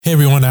Hey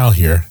everyone, Al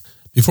here.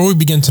 Before we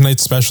begin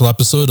tonight's special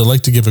episode, I'd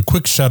like to give a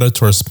quick shout out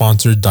to our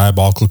sponsor,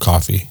 Diabolical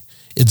Coffee.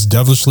 It's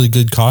devilishly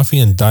good coffee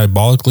and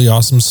diabolically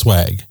awesome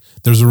swag.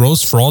 There's a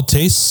roast for all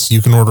tastes.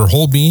 You can order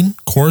whole bean,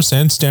 coarse,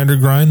 and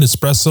standard grind,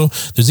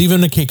 espresso. There's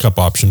even a K-Cup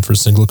option for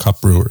single cup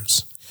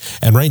brewers.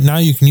 And right now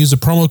you can use the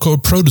promo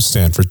code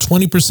PRODUSTAN for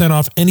 20%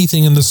 off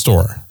anything in the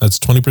store. That's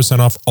 20%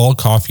 off all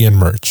coffee and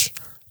merch.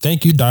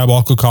 Thank you,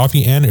 Diabolical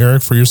Coffee and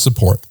Eric, for your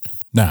support.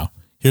 Now,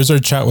 here's our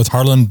chat with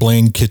Harlan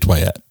Blayne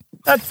Kytwayhat.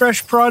 That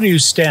fresh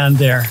produce stand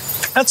there,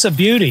 that's a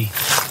beauty.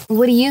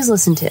 What do you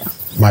listen to?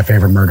 My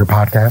favorite murder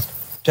podcast.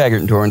 Taggart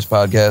and Torrance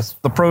podcast.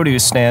 The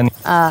produce stand.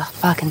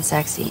 Fucking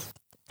sexy.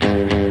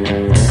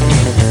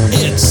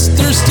 It's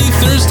Thirsty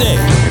Thursday,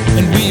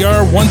 and we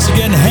are once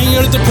again hanging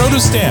out at the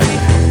Produce Stand,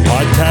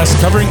 podcast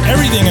covering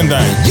everything in the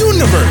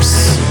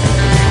universe.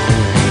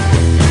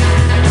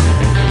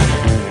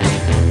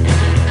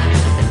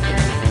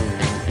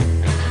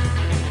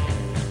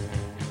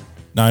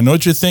 Now, I know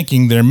what you're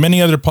thinking. There are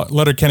many other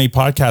Letterkenny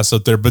podcasts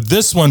out there, but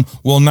this one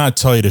will not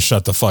tell you to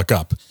shut the fuck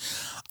up.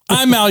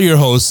 I'm Al, your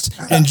host,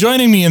 and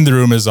joining me in the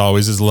room, as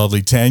always, is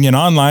lovely Tanya. And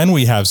online,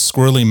 we have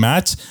Squirrely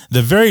Matt,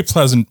 the very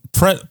pleasant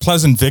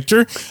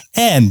Victor,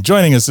 and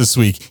joining us this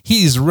week,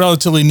 he's a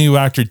relatively new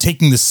actor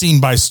taking the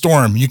scene by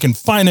storm. You can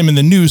find him in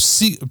the new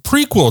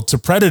prequel to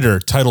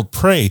Predator titled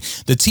Prey,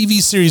 the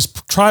TV series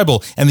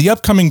Tribal, and the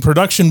upcoming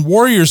production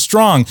Warrior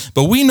Strong.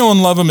 But we know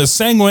and love him as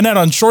Sanguinet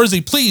on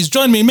Shoresy. Please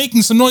join me in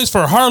making some noise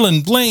for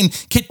Harlan Blayne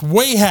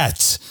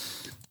Kytwayhat.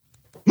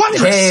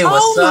 Hey,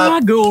 what's up? My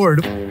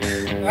gourd. Oh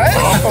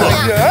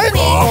my god!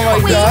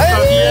 Oh my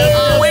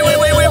god! Wait!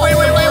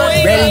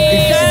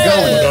 Ready? It's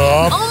going.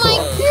 Oh my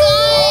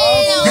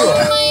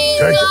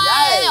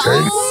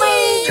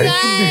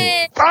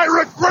god! I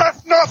regret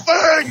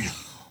nothing.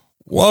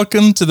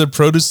 Welcome to the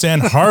Produce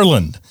Stand,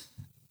 Harlan.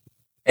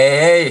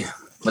 Hey,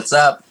 what's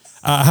up?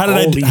 How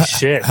did Holy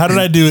shit. How did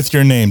I do with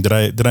your name? Did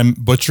I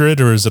butcher it,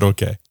 or is it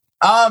okay?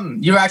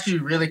 You're actually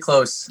really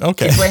close.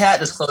 Okay.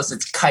 Kytwayhat is close.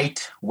 It's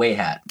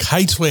Kytwayhat.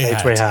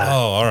 Kytwayhat. Oh,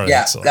 all right.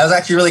 Yeah, So, that was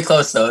actually really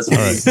close, though. It's all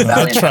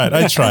right.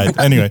 I tried.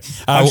 Anyway.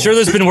 I'm sure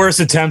there's been worse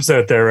attempts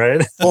out there,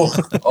 right? Oh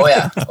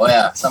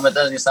yeah. Some of it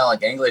doesn't even sound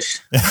like English.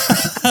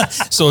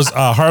 So is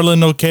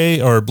Harlan okay,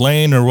 or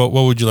Blaine, or what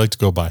would you like to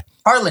go by?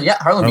 Harlan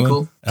Harlan? be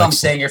cool. Call me Excellent.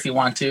 Sanger if you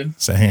want to.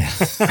 Saying.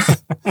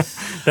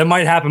 That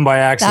might happen by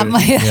accident.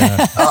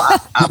 Yeah.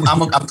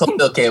 I'm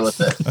totally okay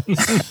with it.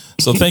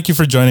 So thank you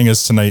for joining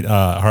us tonight,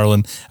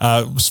 Harlan.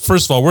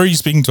 First of all, where are you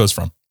speaking to us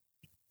from?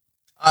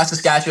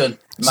 Saskatchewan,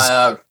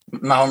 my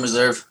home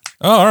reserve.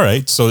 Oh, all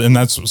right. So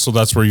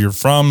that's where you're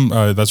from.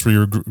 That's where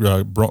you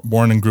were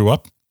born and grew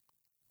up.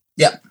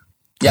 Yep.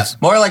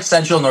 More like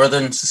central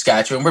northern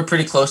Saskatchewan. We're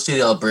pretty close to the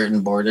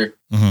Albertan border.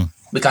 Mm-hmm.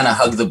 We kind of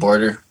hug the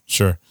border.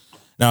 Sure.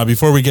 Now,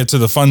 before we get to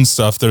the fun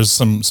stuff, there's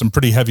some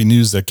pretty heavy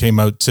news that came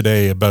out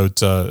today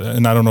about,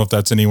 and I don't know if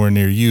that's anywhere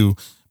near you,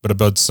 but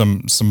about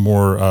some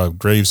more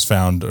graves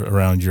found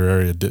around your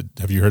area.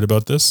 Have you heard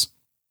about this?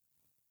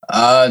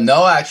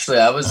 No, actually,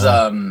 I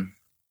wasn't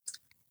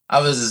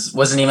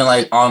even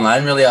like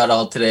online really at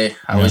all today.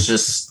 I was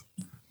just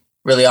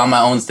really on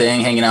my own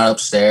thing, hanging out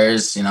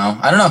upstairs. You know,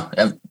 I don't know.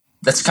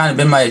 That's kind of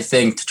been my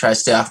thing to try to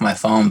stay off my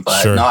phone,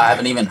 but no, I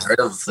haven't even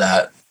heard of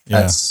that.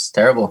 That's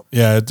terrible.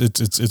 Yeah,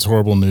 it's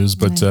horrible news,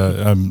 but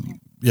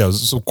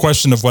it's a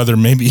question of whether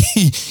maybe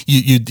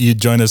you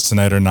join us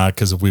tonight or not,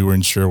 because we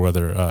weren't sure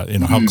whether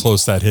how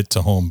close that hit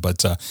to home.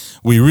 But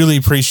we really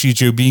appreciate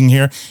you being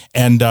here.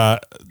 And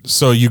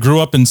so you grew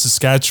up in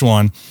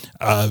Saskatchewan.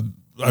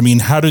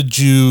 How did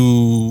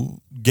you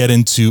get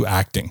into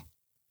acting?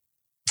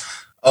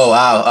 Oh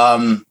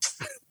wow!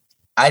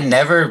 I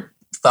never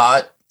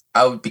thought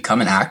I would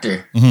become an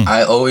actor. Mm-hmm.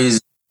 I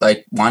always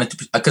wanted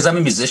to, because I'm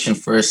a musician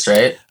first,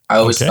 right? I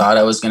always thought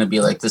I was going to be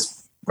like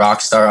this rock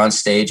star on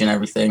stage and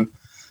everything.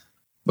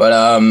 But,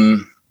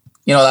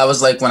 that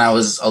was like when I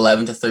was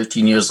 11 to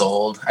 13 years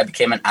old. I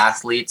became an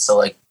athlete. So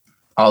like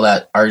all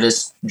that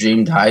artist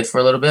dream died for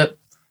a little bit.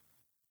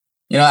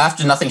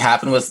 After nothing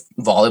happened with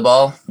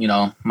volleyball,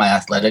 my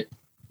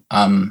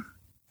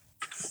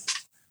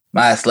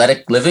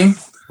athletic living.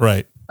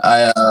 Right.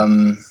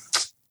 I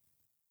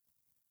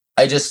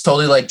just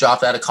totally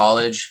dropped out of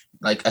college.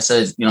 Like I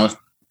said,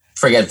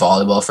 forget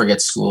volleyball,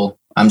 forget school.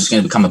 I'm just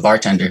going to become a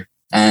bartender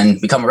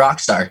and become a rock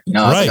star.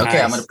 I was like, okay,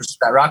 I'm going to pursue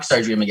that rock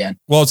star dream again.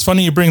 Well, it's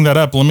funny you bring that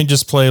up. Let me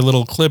just play a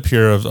little clip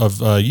here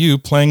of you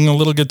playing a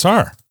little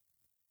guitar.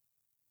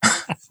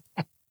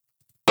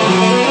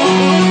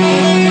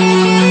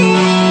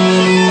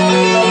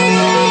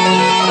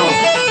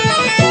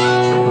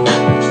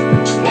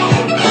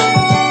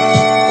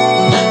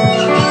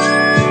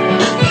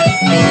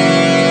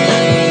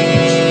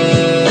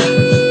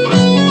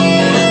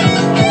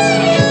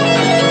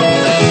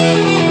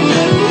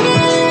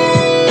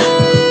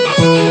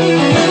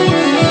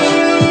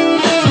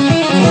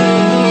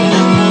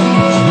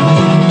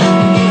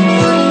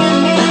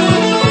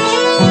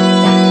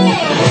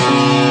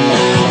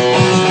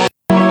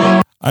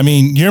 I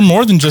mean, you're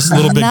more than just a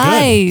little bit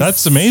good.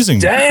 That's amazing.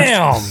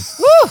 Damn.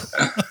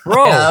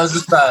 bro. Yeah, that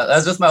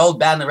was with my old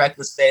band, the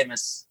Reckless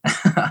Famous.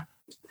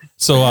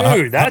 So,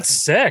 Dude, that's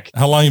sick.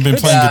 how long you been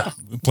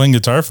playing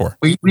guitar for?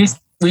 We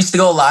used to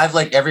go live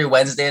like every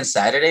Wednesday and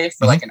Saturday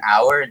for like an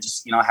hour and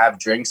just, have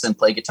drinks and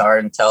play guitar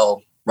and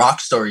tell rock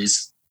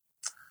stories.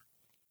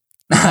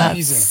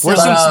 Amazing.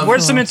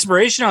 Where's some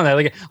inspiration on that?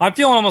 Like, I'm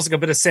feeling almost like a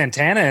bit of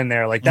Santana in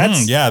there. Like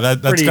that's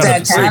that's pretty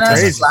kind of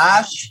crazy.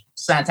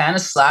 Santana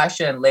Slash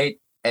and late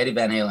Eddie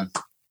Van Halen.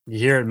 You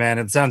hear it, man.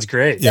 It sounds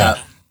great.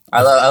 Yeah.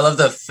 I love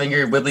the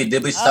finger wibbly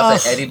dibbly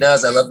stuff that Eddie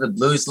does. I love the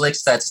blues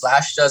licks that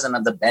Slash does,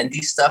 and the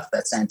bendy stuff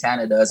that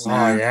Santana does.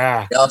 Man. Oh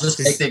yeah, they all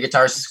just make their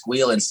guitars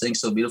squeal and sing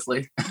so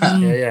beautifully.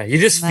 Yeah. You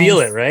just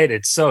feel it, right?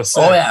 It's so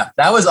sick. Oh yeah,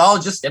 that was all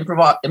just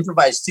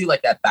improvised too.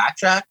 Like that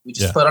backtrack, we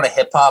just put on a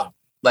hip hop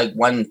like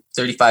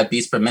 135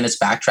 beats per minute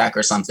backtrack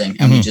or something,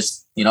 and we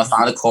just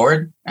found a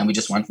chord and we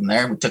just went from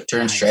there. We took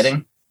turns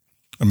shredding.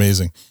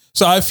 Amazing.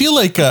 So I feel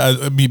like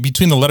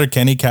between the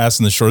Letterkenny cast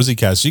and the Shoresy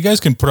cast, you guys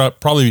can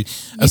probably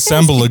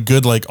assemble a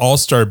good like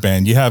all-star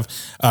band. You have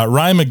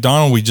Ryan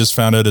McDonald. We just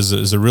found out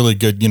is a really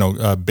good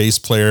bass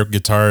player,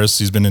 guitarist.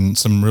 He's been in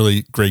some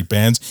really great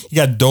bands. You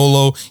got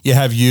Dolo. You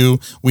have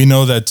you. We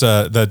know that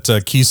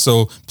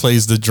Kiso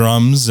plays the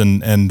drums,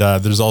 and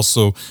there's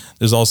also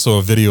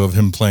a video of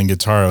him playing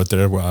guitar out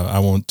there. I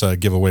won't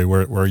give away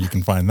where you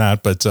can find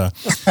that, but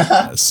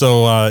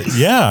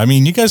I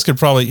mean, you guys could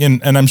probably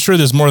and I'm sure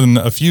there's more than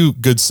a few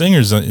good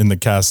singers in the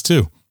cast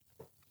too.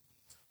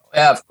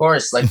 Yeah, of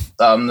course. Like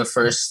the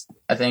first,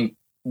 I think,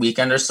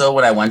 weekend or so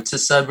when I went to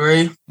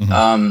Sudbury,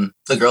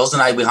 the girls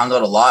and we hung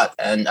out a lot,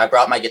 and I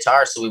brought my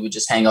guitar, so we would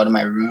just hang out in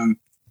my room,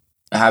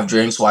 have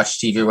drinks, watch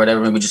TV or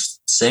whatever, and we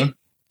just sing.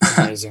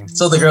 Amazing.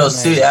 So the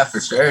girls too, yeah, for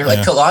sure. Like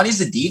Kalani's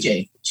a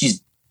DJ. She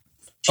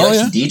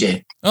likes to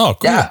DJ. Oh,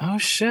 cool. Yeah. Oh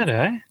shit,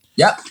 eh?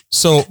 Yeah.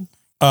 So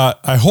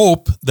I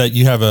hope that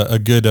you have a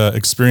good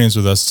experience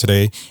with us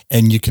today,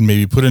 and you can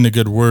maybe put in a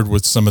good word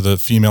with some of the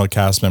female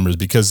cast members,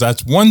 because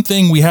that's one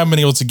thing we haven't been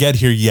able to get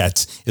here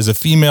yet is a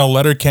female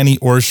Letterkenny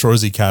or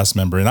Shoresy cast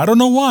member. And I don't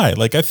know why.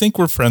 Like, I think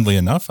we're friendly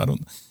enough. I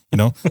don't.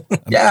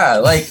 Yeah,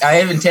 like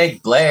I even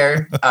tagged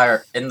Blair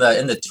in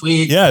the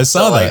tweet. Yeah, I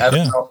saw that. I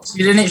don't know.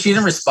 She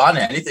didn't respond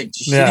to anything.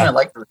 She didn't even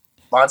like the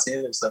response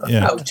either. So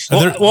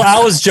well,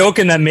 I was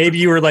joking that maybe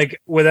you were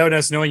like, without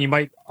us knowing, you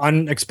might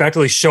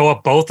unexpectedly show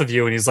up both of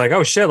you, and he's like,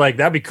 "Oh shit, like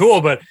that'd be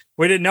cool," but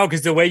we didn't know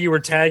because the way you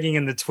were tagging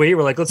in the tweet,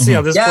 we're like, "Let's see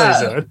how this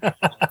plays out."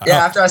 Yeah,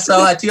 after I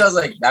saw that too, I was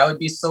like, "That would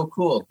be so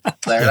cool."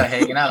 Blair and I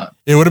hanging out.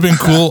 It would have been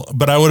cool,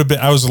 but I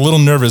was a little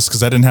nervous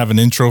because I didn't have an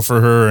intro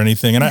for her or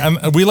anything,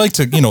 and we like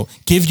to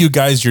give you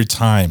guys your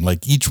time,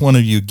 like each one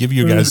of you, give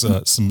you guys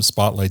some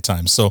spotlight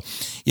time. So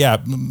yeah,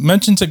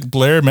 mention to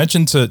Blair,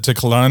 mention to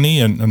Kalani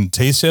and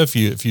Tasia if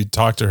you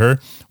talk to her.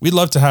 We'd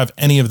love to have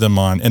any of them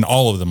on and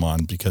all of them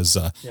on because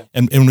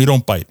and we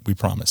don't bite, we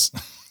promise.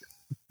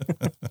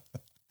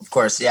 Of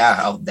course, yeah,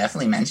 I'll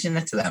definitely mention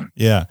it to them.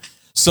 Yeah.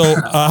 So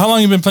how long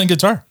have you been playing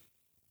guitar?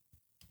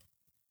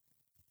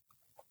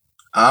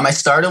 I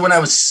started when I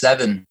was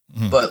 7,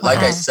 but like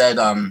I said,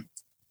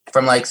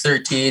 from like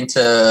 13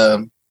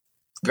 to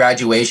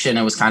graduation,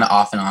 it was kind of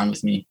off and on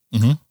with me.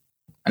 I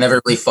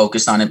never really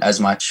focused on it as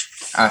much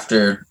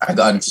after I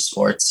got into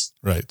sports.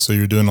 Right. So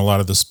you're doing a lot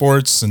of the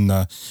sports and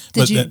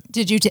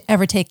did you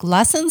ever take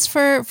lessons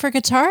for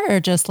guitar or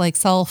just like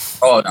self?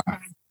 Oh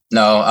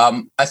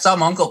no. I saw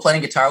my uncle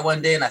playing guitar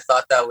one day and I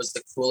thought that was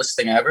the coolest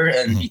thing ever.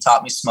 And he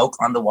taught me Smoke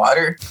on the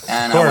Water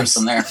and I went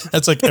from there.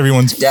 That's like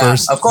everyone's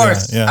first. Of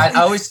course. Yeah.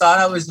 I always thought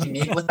I was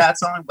unique with that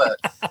song, but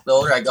the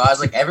older I got, I was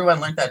like, everyone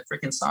learned that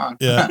freaking song.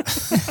 Yeah.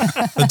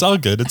 It's all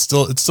good. It's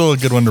still a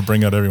good one to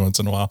bring out every once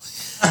in a while.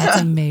 That's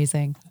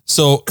amazing.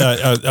 So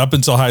up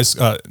until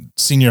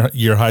senior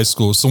year high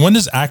school. So when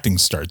does acting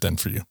start then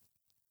for you?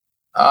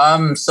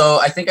 So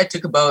I think I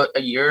took about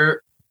a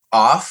year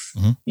off,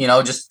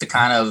 just to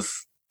kind of,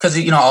 because,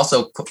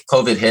 also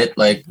COVID hit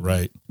like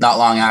not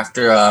long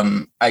after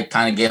I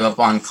kind of gave up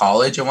on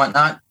college and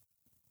whatnot.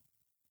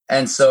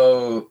 And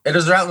so it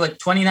was around like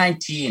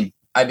 2019,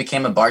 I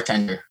became a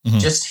bartender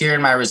just here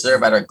in my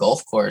reserve at our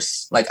golf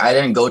course. Like I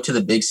didn't go to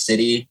the big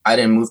city. I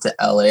didn't move to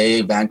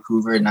LA,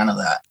 Vancouver, none of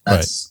that.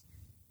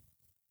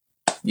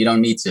 You don't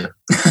need to.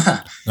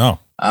 No.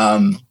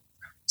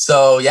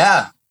 So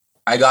yeah,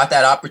 I got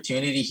that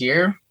opportunity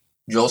here.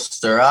 Joel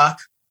Sturrock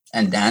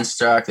and Dan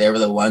Sturrock, they were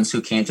the ones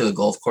who came to the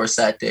golf course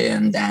that day.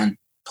 And Dan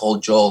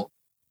told Joel,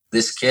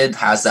 this kid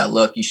has that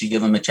look. You should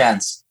give him a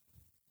chance.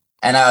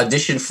 And I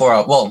auditioned for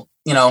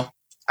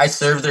I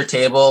served their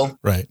table.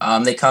 Right.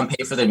 They come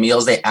pay for their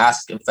meals. They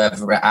ask if I've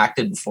ever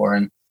acted before.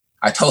 And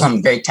I told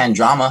them grade 10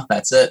 drama.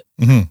 That's it.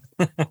 Those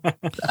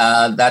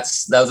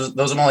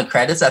are my only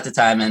credits at the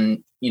time.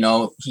 And,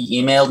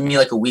 he emailed me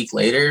like a week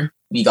later.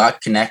 We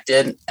got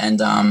connected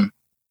and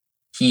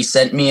he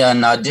sent me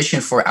an audition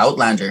for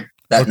Outlander.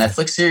 That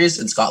Netflix series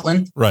in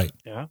Scotland. Right.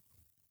 Yeah.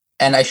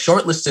 And I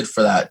shortlisted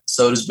for that.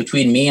 So it was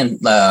between me and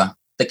the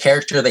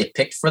character they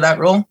picked for that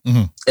role.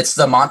 It's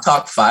the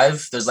Montauk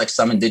 5. There's like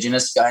some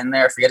indigenous guy in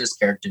there. I forget his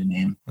character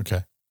name.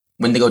 Okay.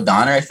 Wendigo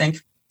Donner, I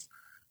think.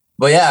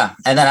 But yeah,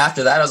 and then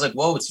after that, I was like,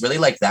 whoa, it's really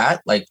like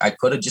that? Like, I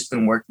could have just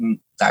been working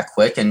that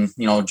quick. And,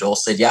 you know, Joel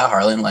said, yeah,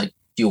 Harlan, like,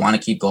 do you want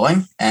to keep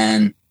going?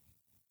 And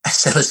I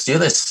said, let's do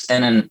this.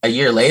 And then a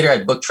year later,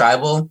 I booked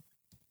Tribal.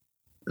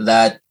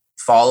 That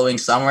following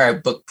summer, I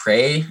booked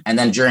Prey. And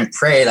then during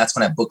Prey, that's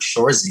when I booked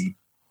Shoresy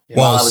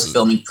while I was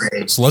filming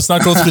Prey. So let's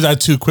not go through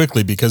that too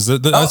quickly, because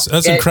that's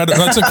incredible.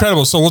 That's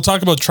incredible. So we'll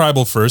talk about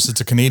Tribal first.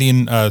 It's a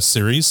Canadian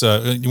series.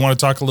 You want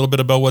to talk a little bit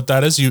about what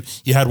that is?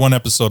 You had one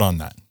episode on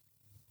that.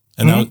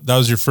 And that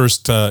was your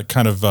first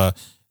kind of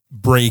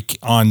break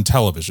on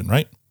television,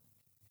 right?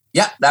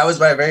 Yeah, that was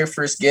my very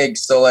first gig.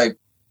 So like,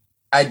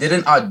 I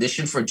didn't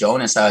audition for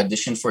Jonas. I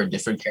auditioned for a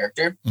different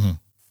character. Mm-hmm.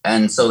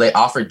 And so they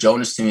offered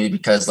Jonas to me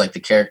because like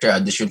the character I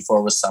auditioned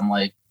for was some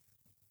like,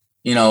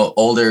 you know,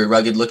 older,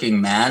 rugged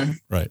looking man.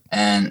 Right.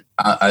 And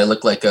I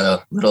look like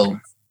a little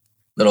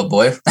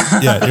boy.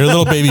 Yeah, you're a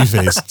little baby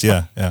faced.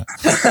 Yeah, yeah.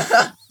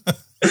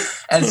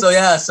 And so,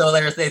 yeah, so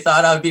they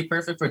thought I would be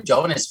perfect for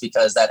Jonas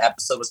because that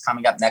episode was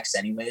coming up next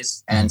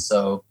anyways. And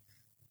so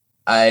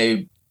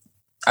I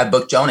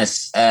booked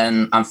Jonas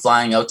and I'm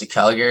flying out to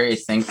Calgary, I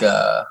think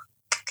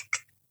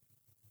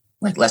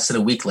like less than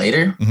a week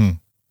later. Mm-hmm.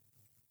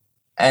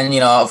 And,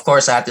 you know, of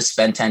course I had to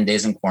spend 10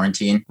 days in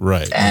quarantine.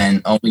 Right.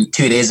 And only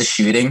 2 days of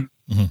shooting.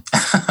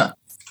 Mm-hmm.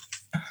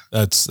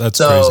 That's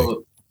crazy.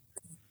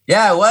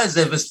 Yeah,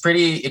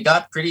 it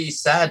got pretty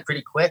sad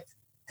pretty quick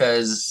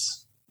because,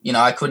 you know,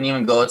 I couldn't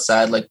even go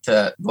outside like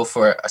to go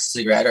for a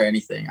cigarette or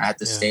anything. I had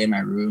to stay in my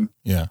room.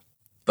 Yeah.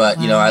 But,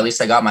 you know, at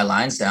least I got my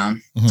lines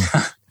down. Mm-hmm.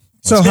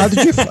 So how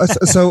did you,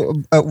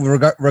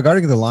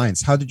 regarding the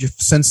lines, how did you,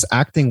 since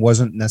acting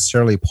wasn't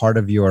necessarily part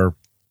of your,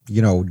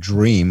 you know,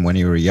 dream when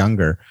you were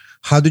younger,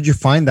 how did you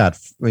find that,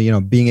 you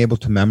know, being able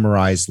to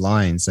memorize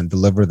lines and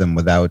deliver them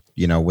without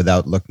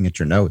looking at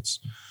your notes?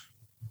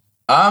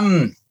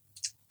 To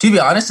be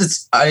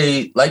honest,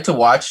 I like to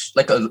watch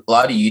like a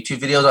lot of YouTube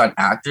videos on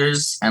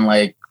actors and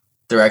like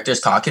directors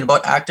talking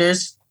about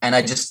actors, and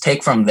I just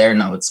take from their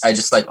notes. I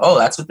just like, oh,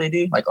 that's what they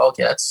do. Like,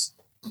 okay, that's.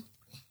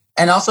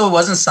 And also, it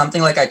wasn't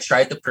something like I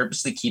tried to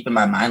purposely keep in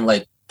my mind,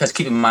 like, because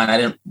keep in mind, I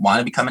didn't want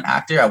to become an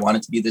actor. I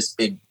wanted to be this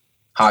big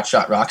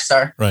hotshot rock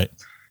star. Right.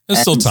 There's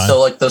still time. So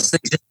like those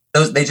things,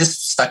 they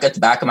just stuck at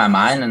the back of my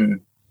mind, and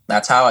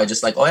that's how I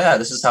just like, oh yeah,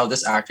 this is how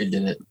this actor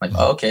did it. Like,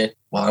 oh, okay,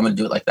 well, I'm gonna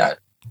do it like that.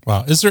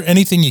 Wow. Is there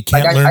anything you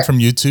can't learn from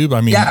YouTube?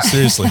 I mean,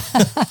 seriously.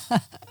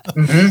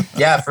 Mm-hmm.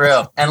 Yeah, for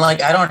real. And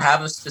like, I don't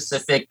have a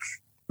specific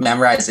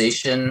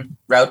memorization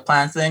route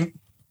plan thing.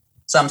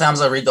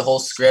 Sometimes I'll read the whole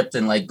script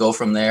and like go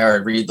from there,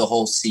 or read the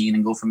whole scene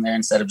and go from there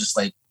instead of just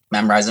like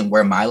memorizing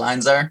where my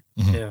lines are.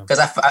 Because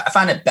I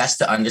find it best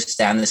to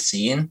understand the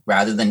scene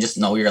rather than just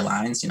know your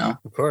lines, you know?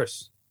 Of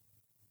course.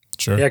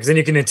 Sure. Yeah, because then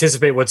you can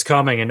anticipate what's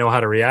coming and know how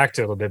to react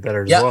to it a little bit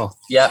better as well.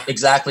 Yeah,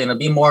 exactly. And it'll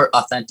be more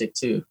authentic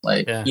too.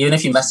 Like even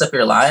if you mess up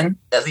your line,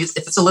 at least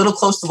if it's a little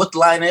close to what the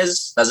line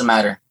is, doesn't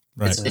matter.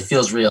 Right. It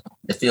feels real.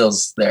 It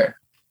feels there.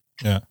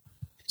 Yeah.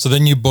 So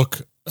then you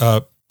book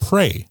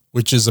Prey,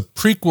 which is a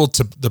prequel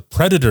to the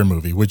Predator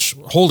movie, which,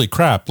 holy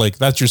crap, like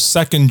that's your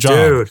second job.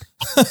 Dude.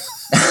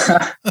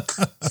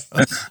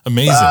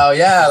 Amazing. Wow,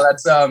 yeah,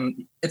 that's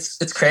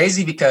it's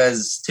crazy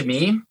because to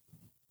me,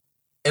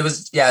 it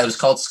was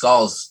called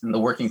Skulls in the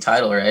working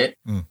title, right?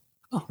 Mm.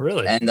 Oh,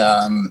 really? And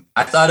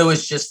I thought it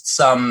was just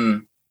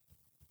some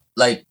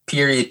like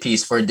period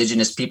piece for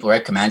Indigenous people,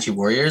 right? Comanche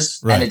warriors.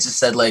 Right. And it just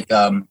said like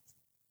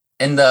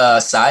in the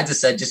sides it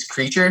said just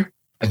creature,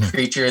 a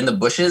creature in the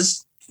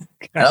bushes.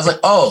 And I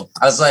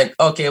was like,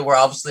 okay, we're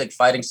obviously like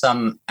fighting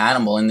some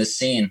animal in this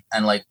scene.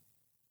 And like,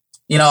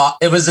 you know,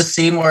 it was a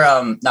scene where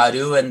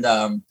Nadu and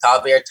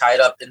Tabe are tied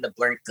up in the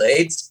burnt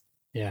glades.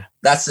 Yeah.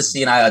 That's the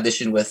scene I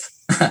auditioned with.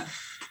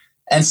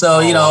 And so,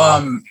 you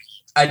know,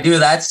 I do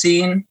that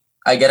scene.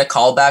 I get a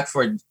callback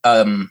for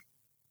the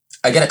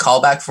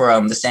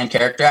same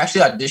character. I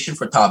actually auditioned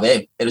for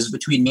Tabe. It was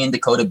between me and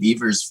Dakota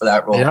Beavers for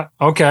that role. Yeah.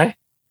 Okay.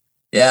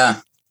 Yeah.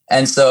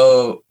 And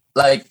so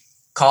like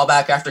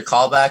callback after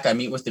callback, I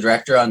meet with the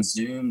director on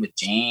Zoom with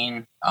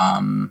Jane.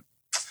 I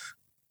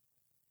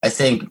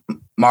think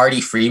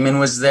Marty Freeman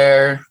was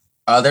there.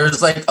 There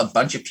was like a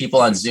bunch of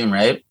people on Zoom,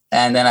 right?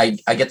 And then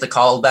I get the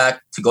call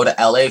back to go to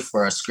LA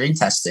for a screen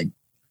testing.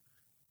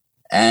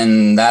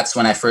 And that's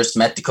when I first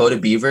met Dakota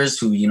Beavers,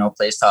 who, you know,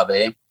 plays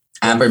Tabe.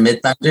 Amber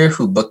Midthunder,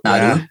 who booked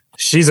Nadu. Yeah,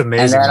 she's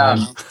amazing. And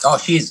then,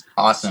 she's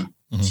awesome.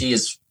 Mm-hmm. She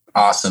is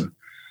awesome.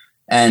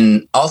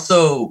 And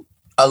also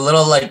a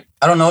little like,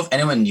 I don't know if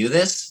anyone knew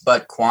this,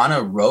 but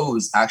Quanah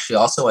Rose actually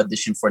also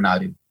auditioned for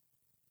Nadu.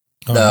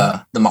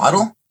 The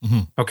model.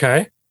 Mm-hmm.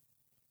 Okay.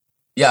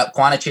 Yeah,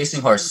 Quanah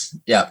Chasing Horse.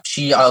 Yeah,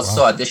 she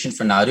also auditioned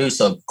for Nadu.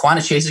 So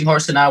Quanah Chasing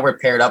Horse and I were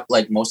paired up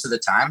like most of the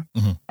time.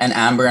 Mm-hmm. And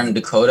Amber and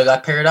Dakota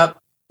got paired up.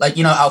 Like,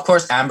 you know, of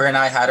course, Amber and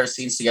I had our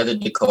scenes together.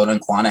 Dakota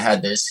and Quanah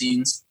had their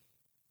scenes.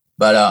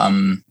 But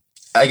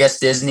I guess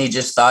Disney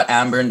just thought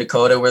Amber and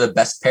Dakota were the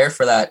best pair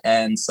for that.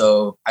 And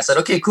so I said,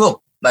 okay,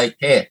 cool. Like,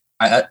 hey,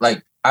 I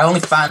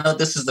only found out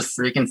this is the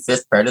freaking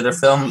 5th Predator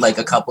film like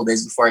a couple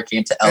days before I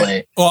came to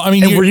LA. Well, I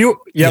mean, were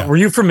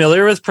you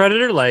familiar with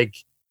Predator? Like,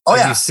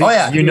 Oh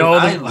yeah, You know,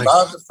 I them, like,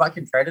 love the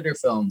fucking Predator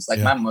films. Like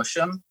my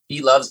Mushum,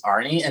 he loves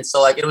Arnie, and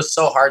so like it was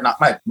so hard. Not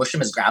my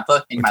Mushum is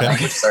grandpa in my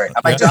language. Sorry,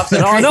 I might drop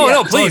that.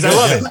 No, please, I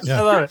love it.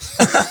 I love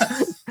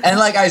it. And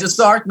like I just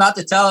so hard not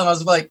to tell him. I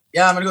was like,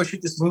 yeah, I'm gonna go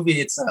shoot this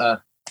movie. It's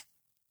a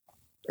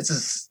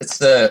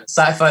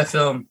sci-fi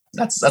film.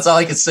 That's all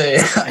I could say.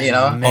 You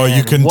know. Man,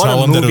 you couldn't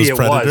tell him that it was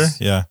Predator.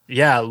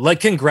 Yeah. Like,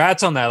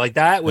 congrats on that. Like,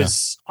 that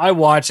was I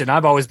watched, and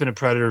I've always been a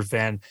Predator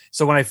fan.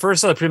 So when I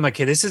first saw the preview, I'm like,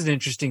 okay, this is an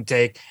interesting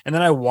take. And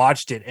then I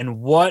watched it, and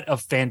what a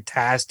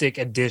fantastic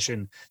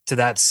addition to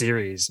that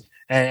series.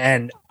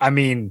 And I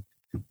mean,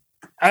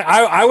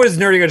 I was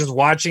nerding out just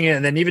watching it,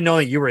 and then even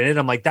knowing that you were in it,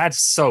 I'm like,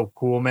 that's so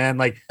cool, man.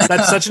 Like,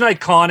 that's such an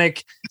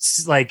iconic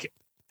like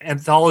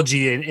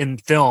anthology in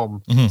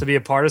film to be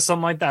a part of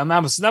something like that.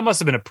 That must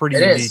have been a pretty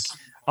unique,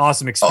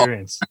 awesome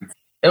experience.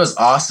 It was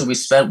awesome. We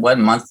spent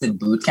 1 month in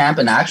boot camp,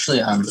 and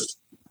actually,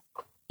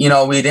 you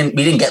know, we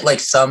didn't get like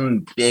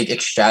some big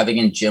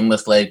extravagant gym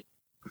with like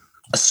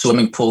a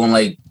swimming pool and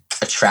like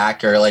a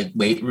track or like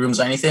weight rooms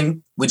or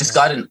anything. We just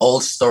got an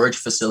old storage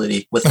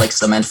facility with like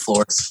cement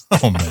floors.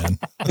 Oh man!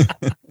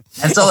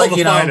 And so like,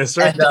 you know, finest,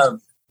 right?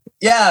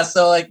 and,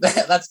 so like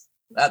that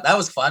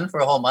was fun for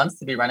a whole month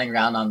to be running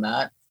around on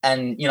that.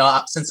 And you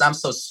know, since I'm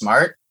so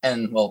smart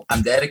and well,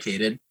 I'm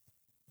dedicated,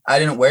 I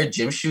didn't wear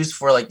gym shoes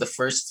for like the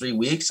first 3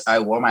 weeks. I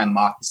wore my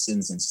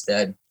moccasins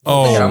instead.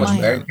 Oh, I was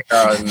wearing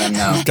them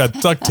now. You got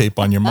duct tape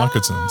on your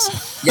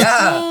moccasins.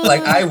 Yeah,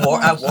 like I wore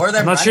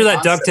them. I'm not sure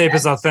that duct tape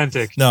is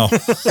authentic. No,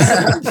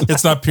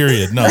 it's not.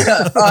 Period. No.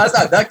 Oh, that's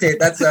not duct tape.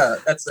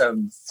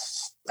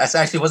 That's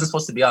actually wasn't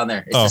supposed to be on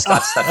there. It just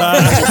got stuck on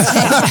there.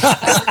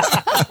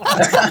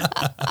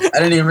 I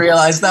didn't even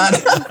realize that.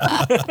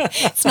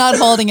 It's not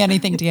holding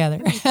anything together.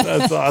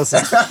 That's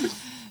awesome.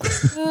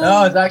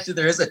 No, it's actually,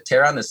 there is a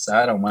tear on the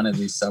side on one of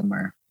these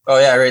somewhere. Oh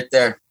yeah, right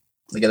there.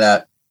 Look at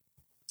that.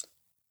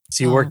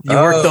 So you work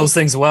those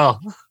things well.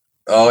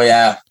 Oh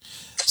yeah.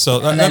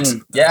 So and then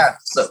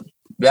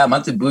a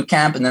month of boot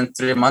camp and then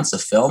 3 months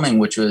of filming,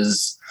 which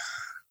was,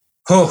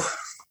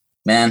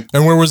 man.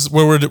 And where was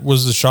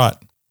the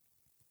shot?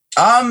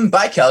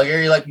 By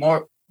Calgary, like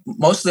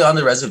mostly on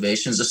the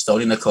reservations, the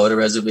Stony Nakota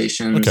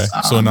reservations. Okay,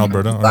 so in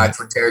Alberta,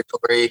 Blackfoot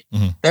territory.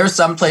 Mm-hmm. There were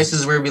some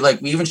places where we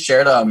even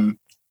shared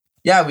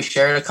we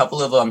shared a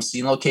couple of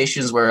scene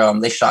locations where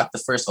they shot the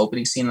first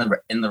opening scene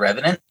in The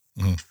Revenant.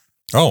 Mm-hmm.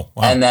 Oh,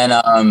 wow. And then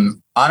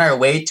on our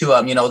way to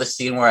the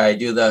scene where I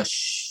do the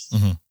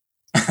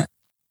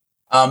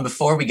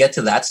before we get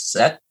to that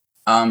set,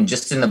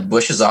 just in the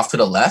bushes off to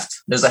the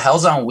left, there's a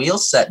Hells on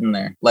Wheels set in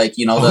there, like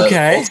the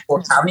old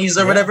school townies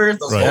or whatever,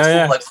 those old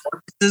school like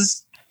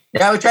fortresses.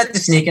 Yeah, we tried to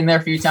sneak in there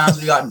a few times.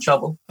 We got in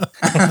trouble.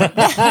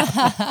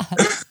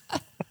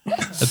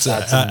 That's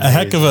a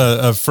heck of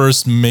a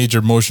first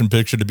major motion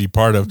picture to be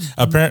part of.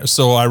 Apparently,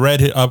 so I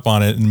read up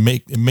on it, and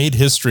it made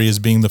history as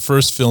being the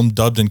first film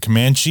dubbed in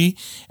Comanche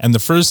and the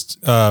first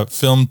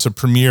film to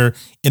premiere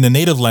in a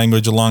native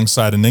language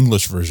alongside an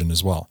English version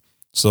as well.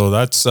 So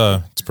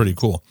it's pretty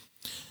cool.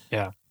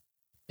 Yeah.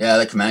 Yeah,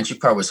 the Comanche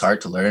part was hard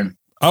to learn.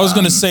 I was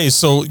going to say,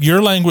 so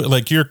your language,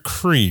 like you're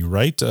Cree,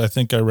 right? I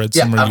think I read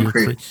somewhere you're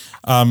Cree.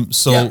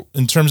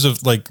 In terms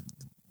of like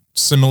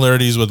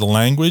similarities with the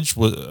language,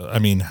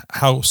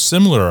 how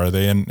similar are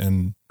they?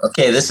 And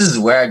okay, this is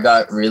where I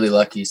got really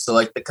lucky. So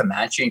like the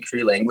Comanche and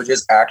Cree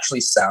languages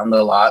actually sound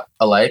a lot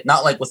alike,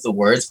 not like with the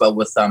words, but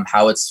with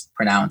how it's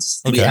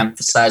pronounced. Okay. We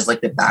emphasize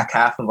like the back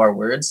half of our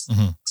words.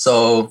 Mm-hmm.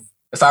 So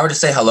if I were to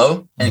say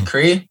hello in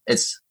Cree,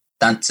 it's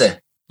danse,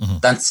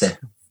 danse.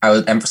 I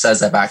would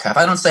emphasize that back half.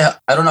 I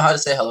don't know how to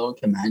say hello in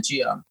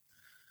Comanche.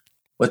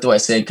 What do I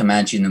say in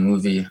Comanche in the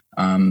movie?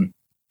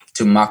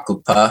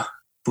 Tumakupa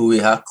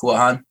puiha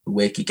kuahan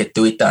weki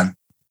ketuitan.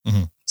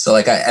 So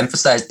like I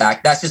emphasize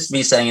back. That's just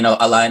me saying,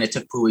 Alain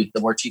took Pui,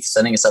 the war chief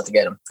sending us out to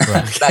get him.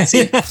 Right. That's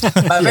it.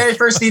 My very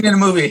first scene in a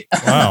movie.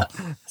 Wow.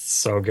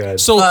 So good.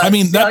 So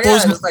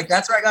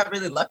that's where I got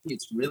really lucky.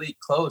 It's really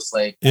close.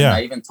 Like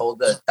I even told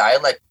the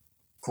dialect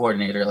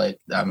coordinator,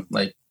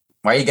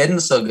 why are you getting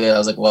so good? I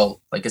was like,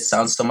 well, like it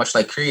sounds so much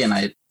like Cree, and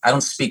I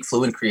don't speak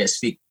fluent Cree. I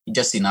speak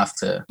just enough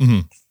to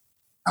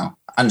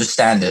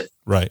understand it.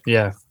 Right.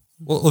 Yeah.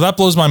 Well, that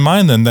blows my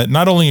mind then, that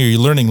not only are you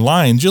learning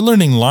lines, you're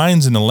learning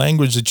lines in a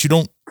language that you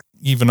don't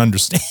even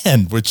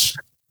understand, which,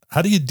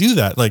 how do you do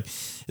that? Like,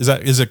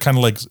 is it kind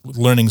of like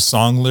learning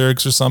song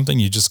lyrics or something?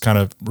 You just kind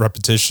of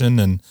repetition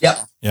and. Yep.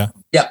 Yeah.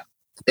 Yep.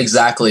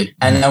 Exactly.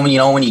 And then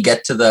when you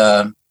get to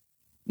the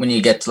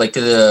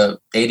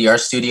ADR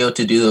studio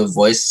to do the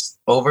voice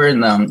over,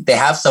 and they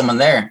have someone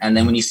there, and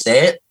then when you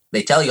say it,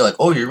 they tell you like,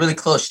 oh, you're really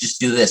close, just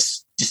do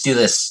this,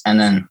 and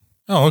then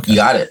you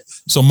got it.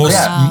 So most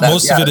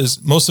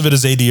of it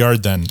is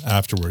ADR then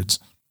afterwards.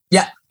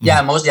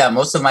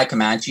 Most of my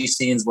Comanche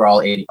scenes were all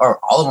ADR, or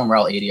all of them were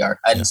all ADR.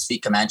 I didn't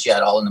speak Comanche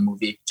at all in the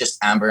movie, just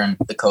Amber and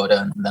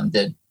Dakota and them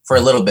did for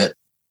a little bit.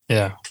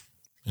 Yeah.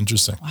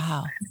 Interesting.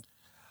 Wow.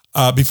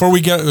 Before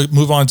we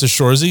move on to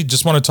Shoresy,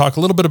 just want to talk a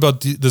little bit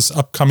about this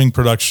upcoming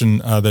production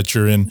that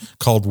you're in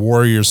called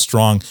Warrior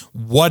Strong.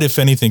 What, if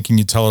anything, can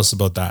you tell us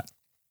about that?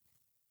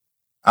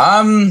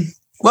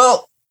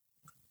 Well,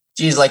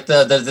 geez, like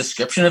the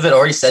description of it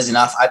already says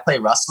enough. I play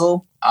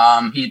Russell.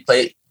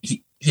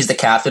 He's the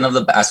captain of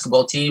the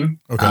basketball team.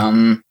 Okay.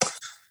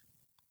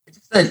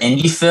 It's an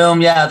indie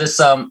film. Yeah, there's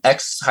some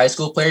ex high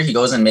school player. He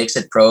goes and makes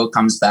it pro,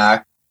 comes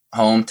back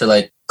home to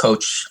like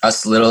coach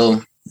us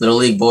little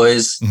league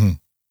boys.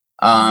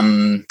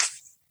 Mm-hmm.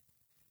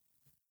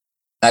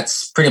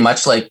 That's pretty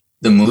much like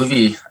the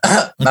movie.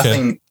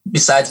 Nothing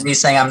besides me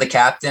saying I'm the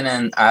captain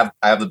and I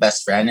have a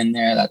best friend in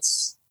there.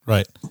 That's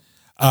right.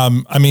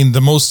 I mean,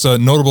 the most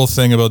notable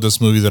thing about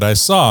this movie that I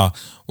saw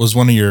was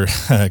one of your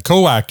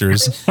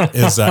co-actors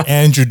is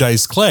Andrew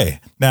Dice Clay.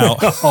 Now,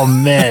 oh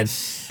man,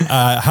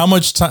 how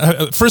much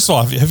time? First of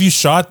all, have you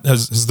shot?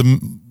 Has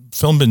the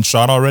film been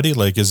shot already?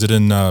 Like, is it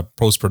in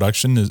post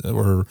production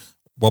or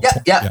what?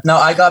 Yeah. No,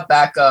 I got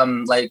back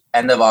like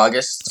end of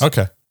August.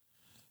 Okay.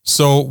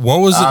 So, what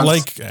was it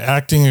like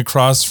acting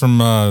across from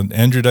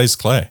Andrew Dice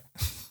Clay?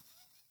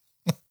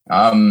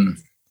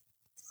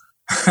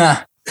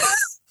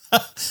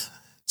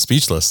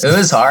 Speechless. It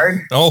was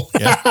hard. Oh,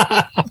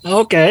 yeah.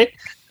 Okay.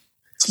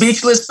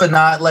 Speechless, but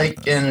not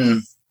like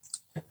in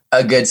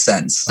a good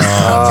sense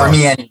for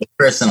me and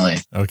personally.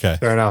 Okay.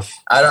 Fair enough.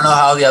 I don't know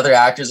how the other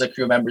actors or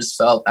crew members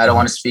felt. I don't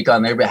want to speak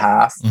on their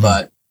behalf,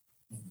 but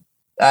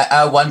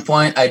at one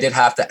point I did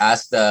have to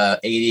ask the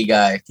AD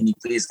guy, can you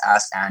please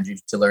ask Andrew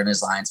to learn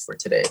his lines for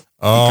today?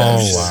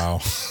 Oh, wow.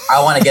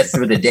 I want to get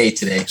through the day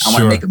today. I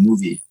want to make a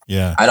movie.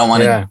 Yeah. I don't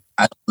want to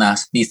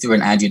be through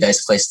an Andrew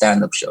Dice Clay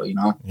stand-up show, you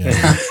know?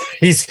 Yeah.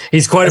 He's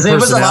quite a personality. There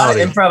was a lot of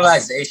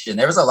improvisation.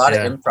 There was a lot of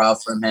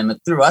improv from him.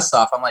 It threw us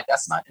off. I'm like,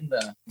 that's not in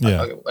the...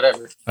 Okay,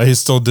 whatever. He's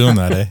still doing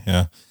that, eh?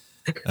 Yeah.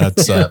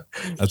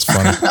 That's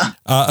funny.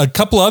 A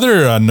couple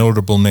other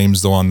notable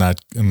names though in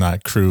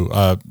that crew.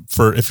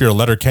 For if you're a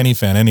Letterkenny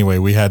fan, anyway,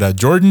 we had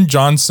Jordan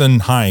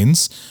Johnson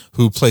Hines,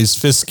 who plays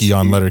Fisky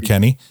on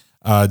Letterkenny.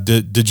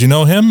 Did you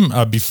know him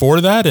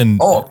before that? And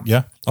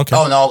yeah, okay.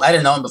 Oh no, I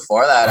didn't know him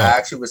before that. I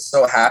actually was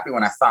so happy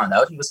when I found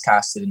out he was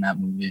casted in that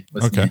movie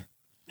with me.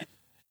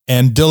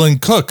 And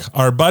Dylan Cook,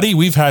 our buddy,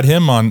 we've had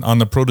him on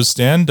the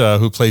Protestant,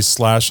 who plays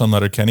Slash on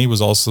Letterkenny, was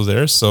also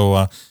there.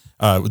 So.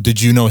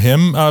 Did you know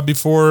him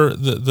before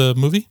the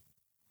movie?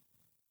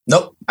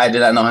 Nope, I did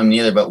not know him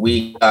neither, but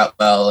we got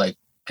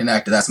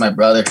connected. That's my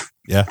brother.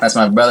 Yeah. That's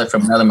my brother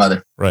from another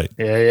mother. Right.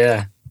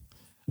 Yeah.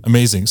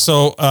 Amazing.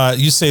 So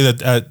you say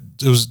that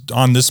it was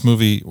on this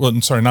movie. Well,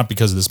 I'm sorry, not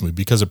because of this movie,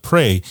 because of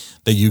Prey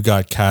that you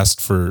got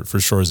cast for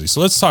Shoresy.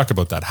 So let's talk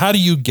about that. How do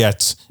you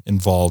get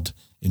involved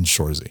in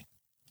Shoresy?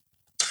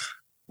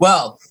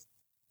 Well,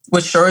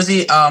 with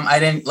Shoresy, I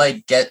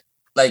didn't get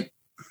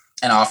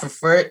an offer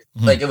for it.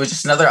 Like it was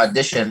just another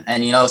audition.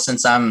 And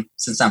since I'm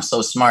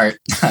so smart,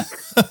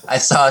 I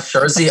saw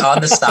Shoresy on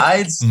the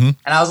sides and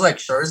I was like,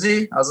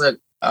 Shoresy? I was like,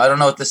 I don't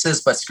know what this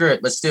is, but screw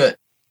it. Let's do it.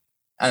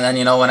 And then,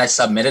 when I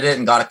submitted it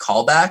and got a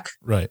callback,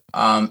 right.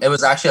 It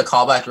was actually a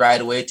callback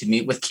right away to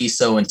meet with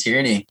Kiso and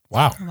Tierney.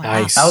 Wow.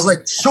 Nice. I was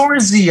like,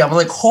 Shoresy. I'm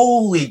like,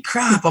 holy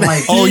crap. I'm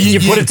like, oh, you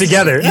put it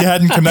together. You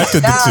hadn't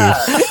connected the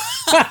two.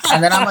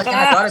 And then I'm like,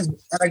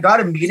 I got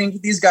a meeting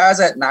with these guys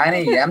at 9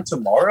 a.m.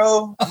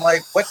 tomorrow. I'm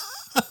like, what?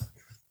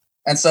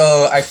 And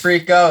so I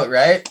freak out,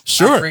 right?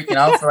 Sure. I'm freaking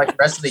out for the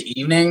rest of the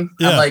evening.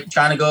 Yeah. I'm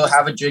trying to go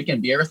have a drink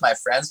and beer with my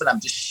friends, but I'm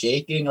just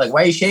shaking. Like,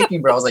 why are you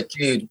shaking, bro? I was like,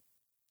 dude,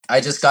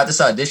 I just got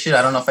this audition.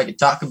 I don't know if I could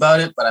talk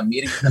about it, but I'm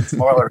meeting with them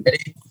tomorrow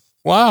already.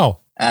 Wow.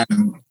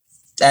 And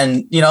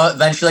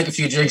eventually a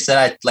few drinks in,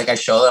 I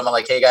show them, I'm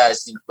like, hey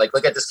guys,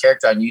 look at this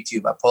character on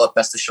YouTube. I pull up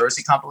Best of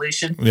Shoresy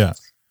compilation. Yeah.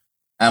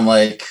 I'm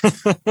like,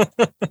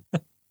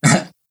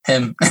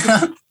 him.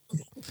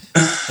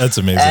 That's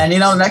amazing.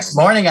 And next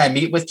morning I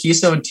meet with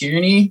Kiso and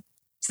Tierney.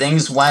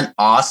 Things went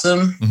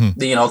awesome.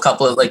 A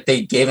couple of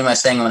they gave me my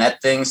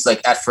Sanguinet things.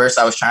 At first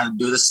I was trying to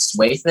do this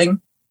sway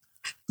thing.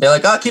 They're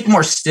like, oh, keep it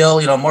more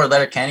still, more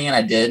Letterkenny, and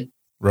I did.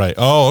 Right.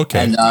 Oh, okay.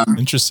 And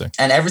interesting.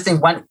 And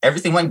everything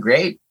went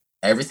great.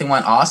 Everything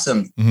went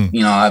awesome.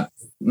 I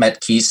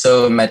met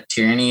Kiso, met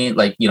Tierney.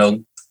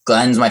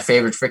 Glenn's my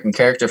favorite freaking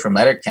character from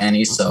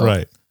Letterkenny. So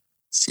right.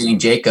 Seeing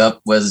Jacob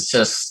was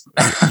just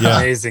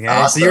amazing.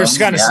 Awesome. So you're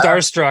kind of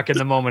starstruck in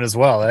the moment as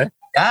well, eh?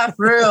 Yeah,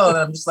 for real. And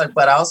I'm just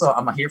but also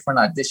I'm here for an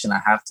audition.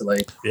 I have to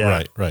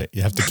Right.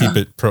 You have to keep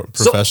it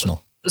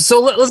professional.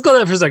 So let's go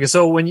there for a second.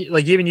 So when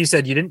you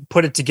said you didn't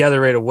put it together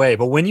right away,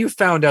 but when you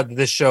found out that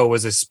this show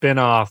was a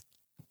spin-off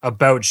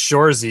about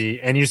Shoresy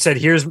and you said,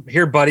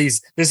 here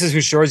buddies, this is who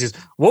Shoresy is.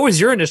 What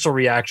was your initial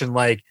reaction?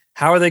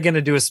 How are they going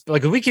to do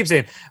we keep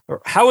saying,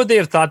 how would they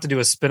have thought to do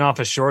a spin-off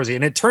of Shoresy?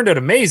 And it turned out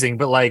amazing,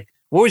 but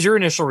what was your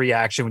initial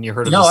reaction when you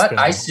heard of this? What?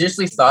 I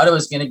seriously thought it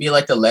was going to be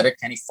the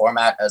Letterkenny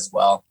format as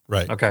well.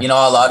 Right. Okay. A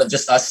lot of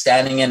just us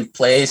standing in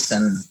place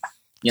and,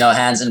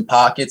 hands in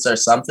pockets or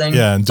something.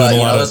 Yeah. And but,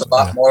 there's a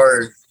lot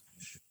more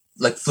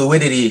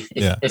fluidity,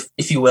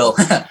 if you will,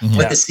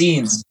 with the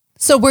scenes.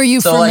 So were you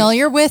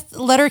familiar with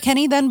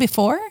Letterkenny then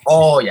before?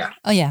 Oh, yeah.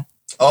 Oh, yeah.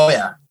 Oh,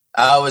 yeah.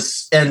 I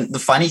was, and the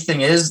funny thing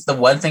is, the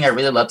one thing I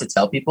really love to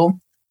tell people,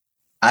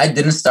 I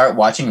didn't start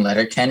watching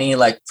Letterkenny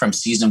from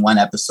season 1,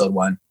 episode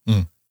 1.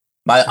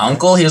 My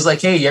uncle, he was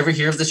like, "Hey, you ever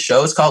hear of this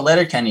show? It's called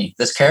Letterkenny.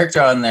 This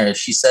character on there,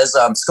 she says,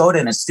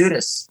 Skoden, let's do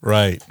this."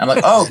 Right. I'm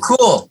like, "Oh,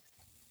 cool."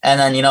 And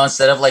then,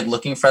 instead of like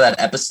looking for that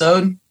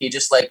episode, he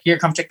just like, "Here,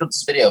 come check out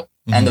this video."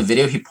 Mm-hmm. And the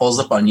video he pulls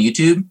up on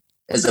YouTube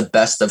is the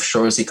best of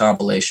Shoresy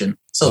compilation.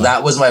 So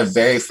that was my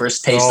very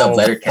first taste of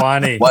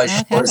Letterkenny. Was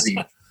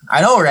Shoresy.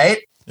 I know, right?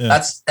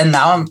 Yeah. And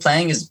now I'm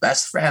playing his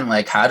best friend.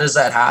 Like, how does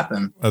that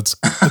happen? That's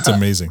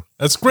amazing.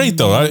 That's great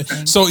though.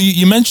 So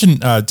you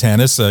mentioned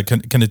Tanis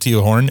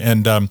Kanatia Horn,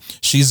 and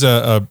she's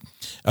a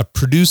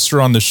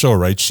producer on the show,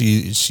 right?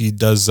 She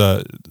does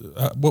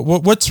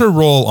what's her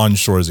role on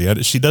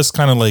Shoresy? She does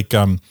kind of like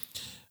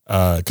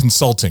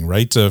consulting,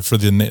 right? For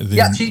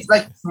the she's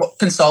like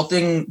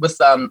consulting with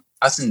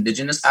us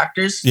Indigenous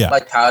actors. Yeah,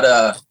 like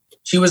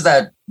she was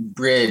that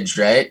bridge,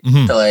 right?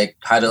 Mm-hmm. To like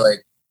how to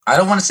like. I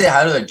don't want to say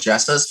how to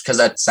address us because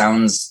that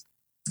sounds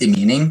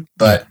demeaning,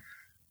 but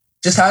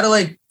just how to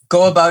like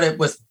go about it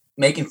with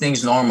making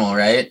things normal,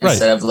 right?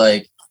 Instead of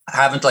like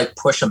having to like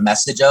push a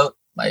message out,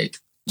 like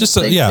just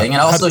thing. And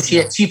also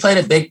she played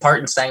a big part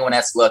in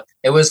Sanguinet's look.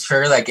 It was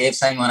her that gave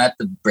Sanguinet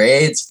the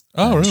braids.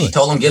 Oh, really? She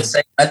told him give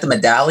Sanguinet the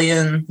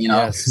medallion,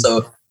 Yes.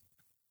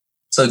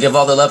 So give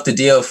all the love to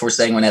Dio for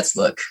Sanguinet's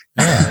look.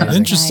 Yeah,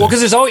 interesting. Well,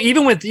 because there's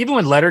even with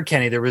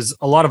Letterkenny, there was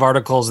a lot of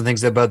articles and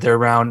things about there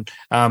around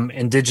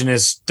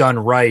Indigenous done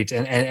right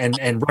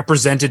and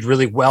represented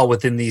really well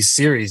within these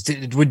series.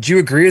 Would you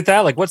agree with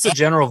that? Like, what's the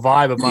general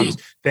vibe amongst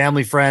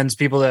family, friends,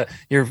 people that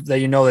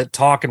that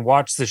talk and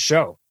watch the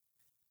show?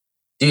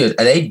 Dude,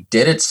 they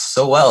did it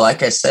so well.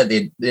 Like I said,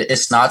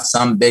 it's not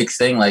some big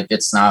thing. Like,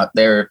 it's not.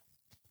 They're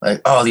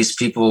like, oh, these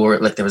people were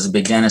like, there was a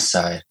big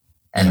genocide.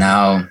 And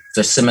now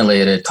they're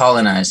assimilated,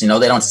 colonized. They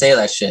don't say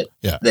that shit.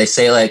 Yeah. They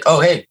say like, "Oh,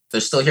 hey, they're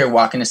still here,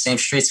 walking the same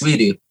streets we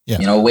do.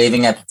 Yeah.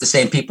 Waving at the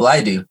same people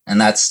I do." And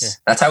that's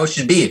how it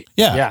should be.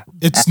 Yeah.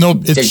 It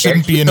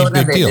shouldn't be any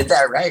big deal. They did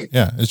that right.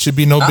 Yeah. It should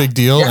be no big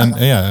deal.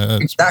 Yeah.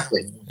 And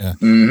exactly. Yeah.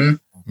 Mm-hmm.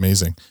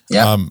 Amazing.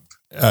 Yeah.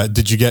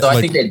 Did you get? So I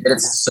think they did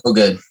it so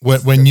good.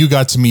 When you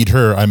got to meet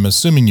her, I'm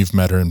assuming you've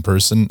met her in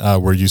person.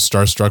 Were you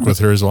starstruck with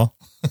her as well?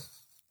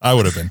 I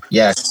would have been.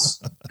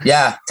 Yes.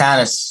 Yeah,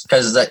 Tanis.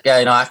 Because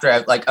after I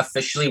like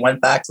officially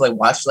went back to like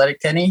watch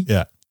Letterkenny,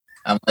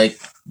 I'm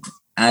like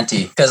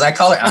Auntie, because I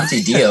call her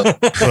Auntie Dio. Right,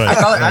 I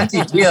call her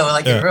Auntie Dio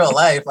like in real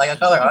life. Like I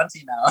call her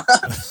Auntie now.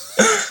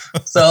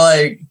 So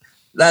like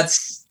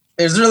it's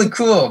really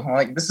cool.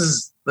 Like this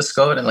is the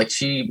Skoden. Like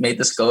she made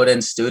the Skoden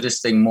Studis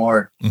thing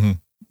more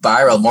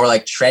viral, more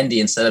like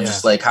trendy instead of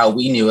just like how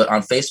we knew it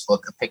on Facebook.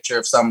 A picture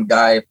of some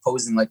guy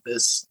posing like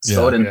this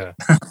Skoden.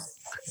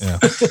 Yeah.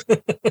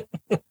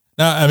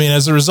 Now, I mean,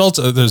 as a result,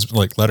 there's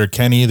like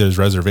Letterkenny, there's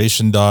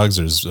Reservation Dogs,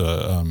 there's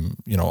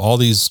all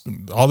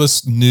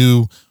this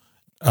new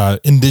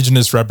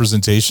Indigenous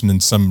representation in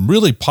some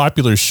really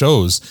popular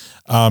shows.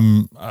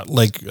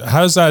 Like,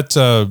 how's that?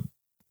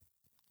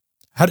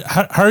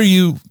 How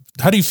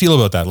do you feel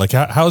about that? Like,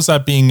 how is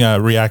that being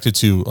reacted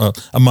to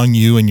among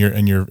you and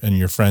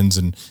your friends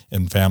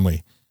and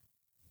family?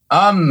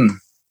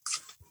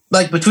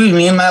 Like between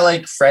me and my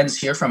like friends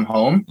here from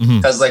home,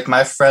 because like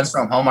my friends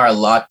from home are a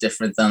lot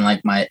different than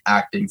like my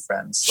acting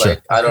friends. Sure.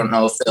 Like I don't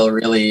know if they'll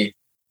really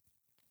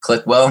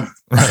click well.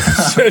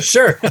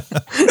 Sure.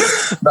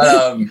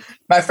 But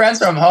my friends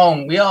from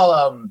home, we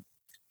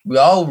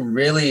all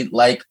really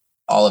like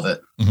all of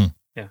it.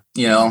 Mm-hmm.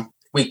 Yeah.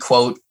 We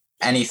quote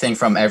anything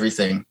from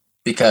everything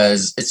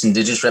because it's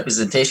Indigenous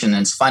representation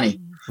and it's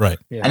funny. Right.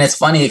 Yeah. And it's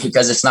funny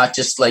because it's not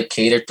just like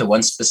catered to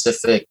one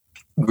specific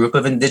group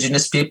of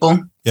Indigenous people.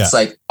 It's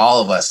like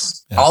all of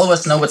us. All of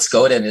us know what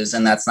Skoden is,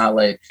 and that's not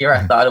like here.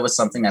 I thought it was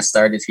something that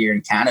started here in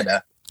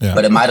Canada,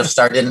 but it might have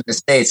started in the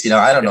States.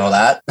 I don't know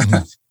that.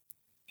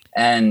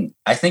 And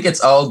I think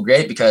it's all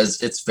great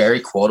because it's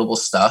very quotable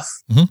stuff.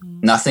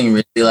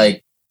 Nothing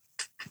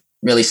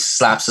really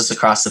slaps us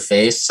across the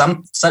face.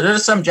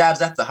 There's some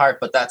jabs at the heart,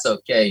 but that's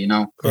okay.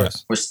 Of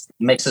course, which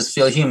makes us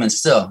feel human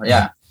still.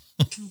 Yeah.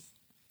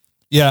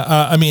 Yeah,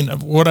 I mean,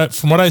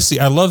 from what I see,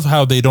 I love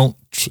how they don't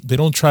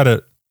try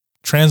to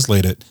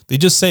translate it. They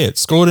just say it,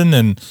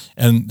 Skoden,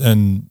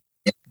 and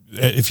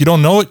if you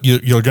don't know it,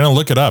 you're gonna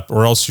look it up,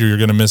 or else you're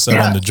gonna miss out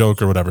on the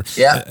joke or whatever.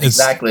 Yeah,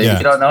 exactly. If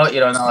you don't know it,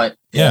 you don't know it.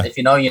 Yeah. If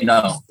you know, you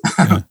know.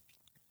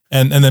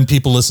 And then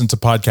people listen to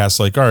podcasts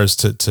like ours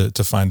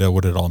to find out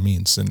what it all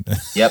means. And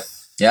Yep.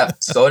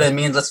 Skoden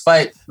means let's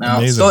fight. Now,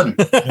 Amazing.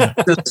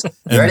 Skoden.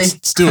 You ready?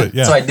 Let's do it.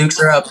 Yeah. So I dukes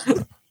her up.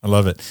 I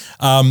love it.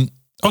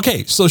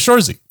 Okay, so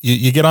Shoresy,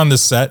 you get on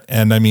this set,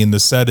 and I mean the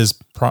set is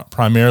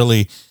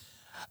primarily.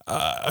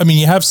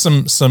 You have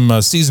some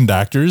seasoned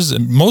actors,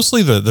 and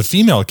mostly the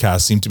female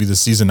cast seem to be the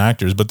seasoned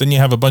actors, but then you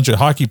have a bunch of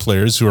hockey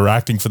players who are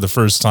acting for the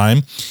first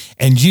time,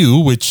 and you,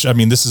 which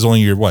this is only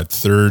your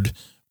third,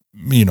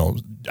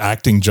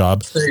 acting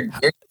job.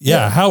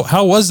 Yeah.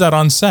 How was that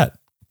on set?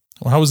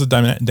 How was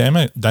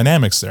the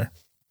dynamics there?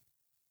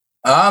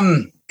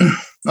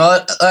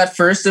 Well, at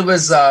first it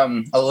was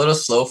a little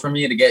slow for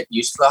me to get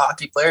used to the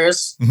hockey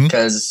players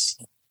because,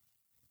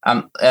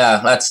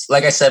 that's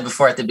like I said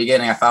before at the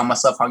beginning, I found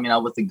myself hanging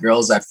out with the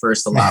girls at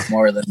first a lot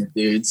more than the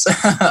dudes.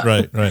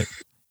 Right.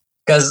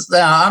 because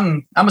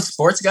I'm a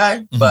sports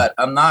guy, but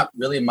I'm not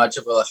really much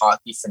of a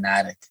hockey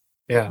fanatic.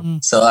 Yeah.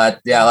 So a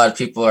lot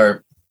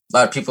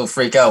of people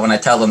freak out when I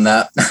tell them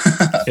that.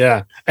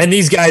 Yeah, and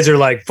these guys are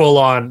like full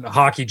on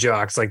hockey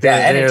jocks. Like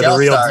they're the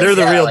real, stars. they're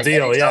the real like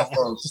deal. NHL Yeah,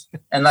 folks.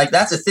 And like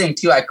that's the thing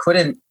too. I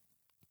couldn't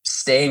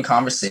stay in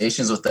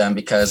conversations with them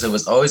because it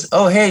was always,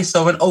 oh hey,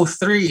 so in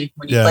 03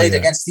 when you played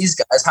against these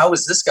guys, how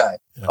was this guy?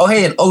 Yeah. Oh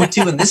hey, in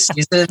 02 in this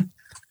season,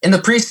 in the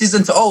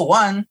preseason to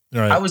 01,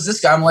 how was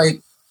this guy? I'm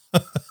like,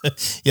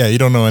 yeah, you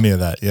don't know any of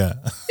that. Yeah,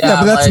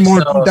 but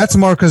that's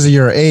more because of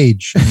your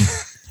age.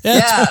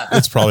 Yeah,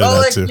 it's probably that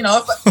like, too.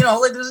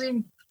 Like there's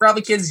even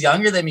probably kids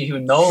younger than me who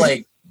know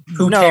like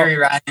who Kerry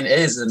Ryan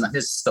is and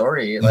his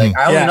story. Like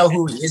I only know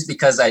who he is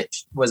because I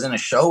was in a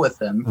show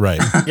with him.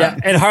 Right. Yeah.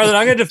 And Harlan,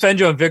 I'm going to defend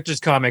you on Victor's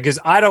comment because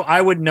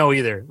I wouldn't know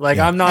either. Like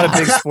I'm not a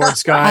big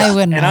sports guy,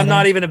 I'm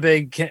not even a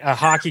big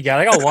hockey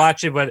guy. Like I'll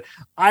watch it, but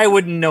I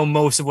wouldn't know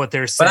most of what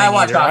they're saying. But I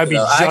watch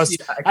hockey,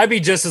 I'd be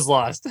just as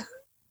lost.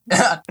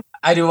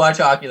 I do watch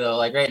hockey though.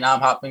 Like right now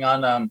I'm hopping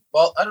on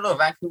well, I don't know,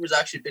 Vancouver's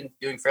actually been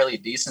doing fairly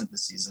decent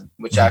this season,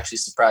 which actually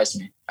surprised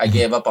me. I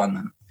gave up on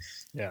them.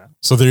 Yeah.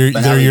 So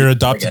they're your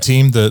adopted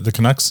team, the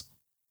Canucks?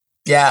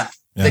 Yeah,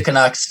 the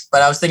Canucks.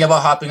 But I was thinking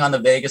about hopping on the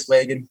Vegas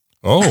wagon.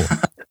 Oh.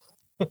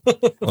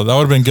 Well, that would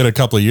have been good a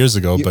couple of years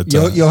ago, but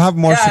you'll have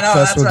more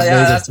success with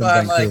Vegas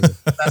than Vancouver.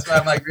 That's why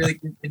I'm like really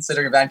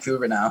considering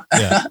Vancouver now.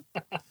 Yeah.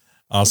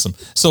 Awesome.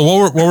 So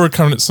what were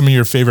kind of some of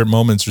your favorite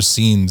moments or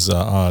scenes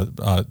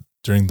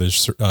during the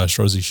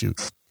Shoresy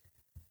shoot?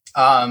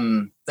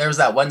 There was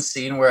that one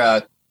scene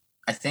where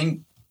I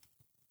think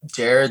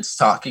Jared's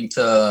talking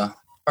to,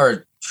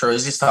 or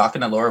Shoresy's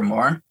talking to Laura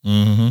Moore,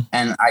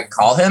 and I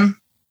call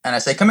him and I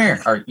say, "Come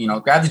here," or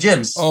grab the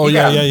gyms. Oh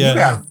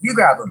you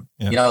grab him.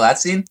 Yeah. You know that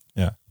scene.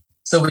 Yeah.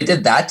 So we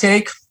did that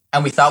take,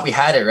 and we thought we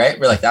had it right.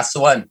 We're like, "That's the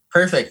one,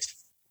 perfect."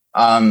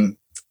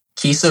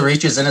 Kisa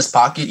reaches in his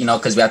pocket,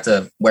 because we have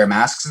to wear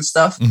masks and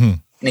stuff.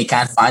 And he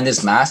can't find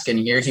his mask, and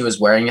here he was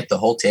wearing it the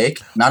whole take.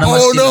 None of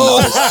us even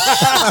noticed.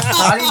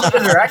 Not even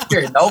the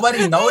director.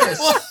 Nobody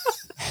noticed.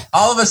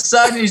 All of a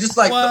sudden, he's just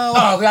like,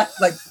 "Oh, we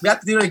have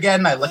to do it again."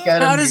 And I look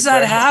at him. How does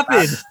that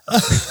happen?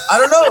 I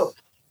don't know.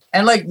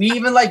 And like we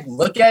even like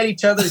look at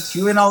each other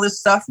too, and all this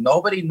stuff.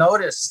 Nobody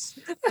noticed.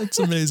 That's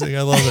amazing.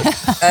 I love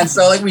it. And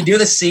so like we do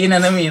the scene,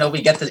 and then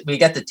we get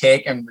the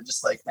take, and we're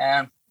just like,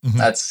 man,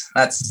 that's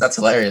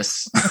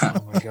hilarious.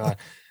 Oh my god.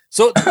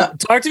 So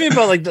talk to me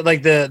about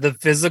like the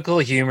physical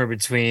humor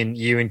between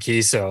you and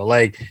Kiso.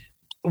 Like,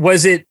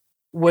 was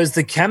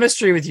the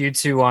chemistry with you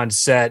two on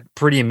set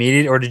pretty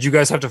immediate, or did you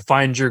guys have to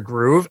find your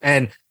groove?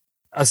 And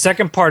a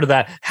second part of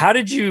that, how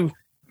did you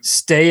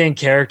stay in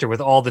character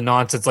with all the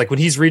nonsense? Like when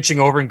he's reaching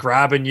over and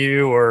grabbing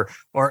you, or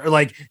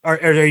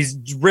he's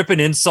ripping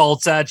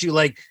insults at you.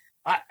 Like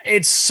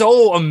it's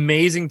so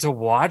amazing to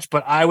watch,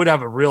 but I would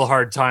have a real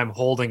hard time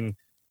holding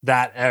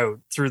that out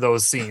through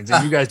those scenes,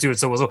 and you guys do it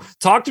so well. So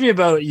talk to me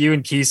about you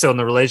and Kiso and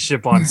the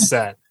relationship on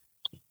set.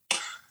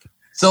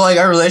 So like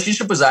our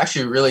relationship was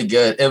actually really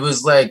good. It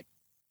was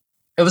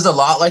a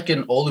lot like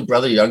an older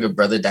brother, younger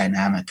brother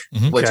dynamic,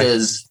 which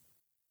is,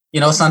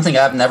 something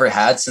I've never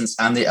had since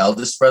I'm the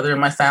eldest brother in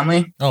my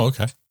family. Oh,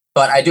 okay.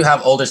 But I do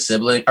have older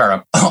siblings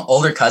or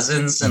older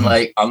cousins and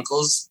like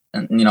uncles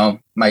and,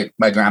 my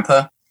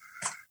grandpa.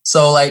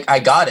 So like I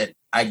got it.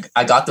 I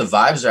got the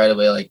vibes right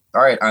away. Like,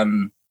 all right,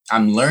 I'm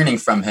learning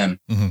from him.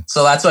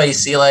 So that's why you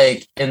see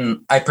I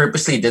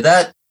purposely did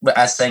that. But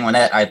as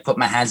Sanguinet, I put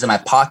my hands in my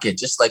pocket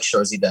just like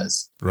Shoresy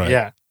does. Right.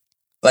 Yeah.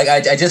 Like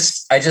I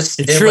just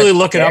You're truly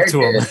looking up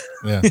to him.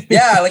 Yeah.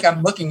 Yeah. Like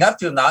I'm looking up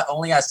to him, not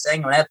only as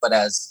Sanguinet, but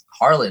as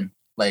Harlan.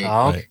 Like,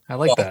 I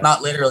like that.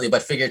 Not literally,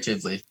 but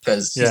figuratively,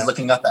 because he's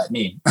looking up at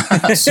me.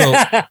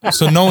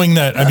 So knowing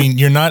that, I mean,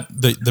 you're not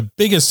the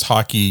biggest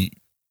hockey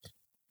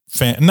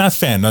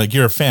fan, like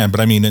you're a fan, but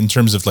I mean, in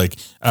terms of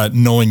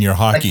knowing your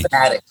hockey,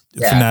 like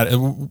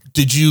fanatic.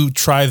 Did you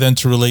try then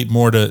to relate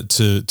more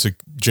to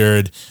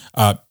Jared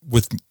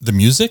with the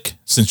music,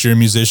 since you're a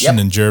musician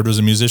and Jared was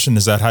a musician?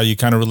 Is that how you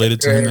kind of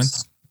related to him then?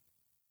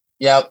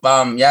 Yeah.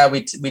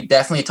 We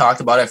definitely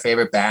talked about our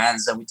favorite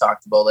bands, and we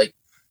talked about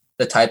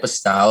the type of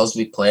styles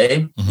we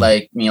play.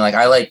 Like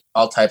I like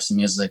all types of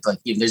music. Like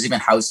there's even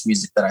house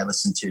music that I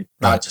listen to.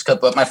 Not just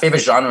but my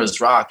favorite genre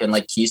is rock, and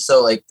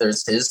Kiso,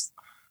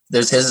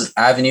 there's his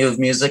avenue of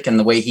music and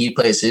the way he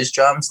plays his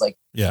drums.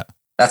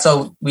 That's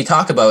how we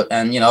talk about.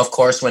 And of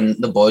course, when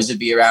the boys would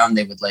be around,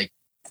 they would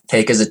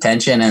take his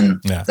attention,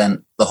 and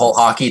then the whole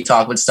hockey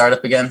talk would start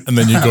up again. And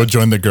then you go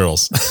join the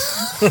girls.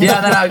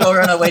 Yeah, then I'd go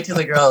run away to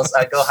the girls.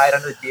 I'd go hide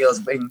under the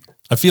deals.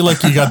 I feel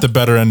like you got the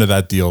better end of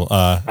that deal.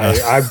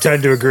 I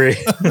tend to agree.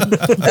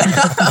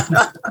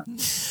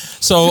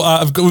 So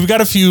we've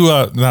got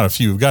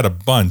we've got a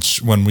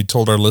bunch. When we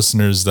told our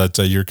listeners that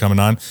you're coming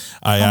on,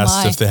 I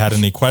asked if they had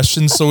any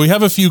questions. So we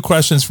have a few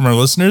questions from our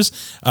listeners.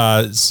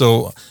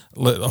 So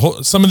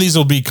some of these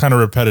will be kind of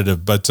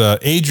repetitive, but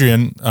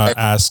Adrian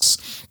asks,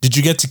 did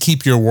you get to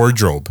keep your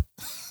wardrobe?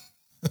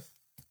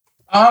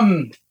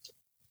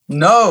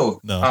 No.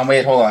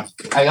 Wait, hold on.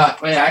 I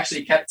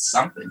actually kept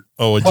something.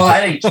 Oh,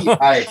 I didn't keep.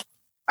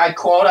 I I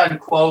quote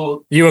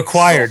unquote. You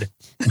acquired.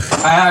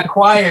 I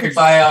acquired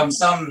by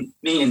some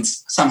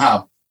means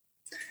somehow.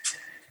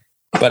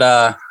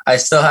 But I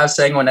still have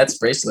Sanguinet's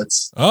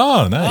bracelets.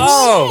 Oh, nice.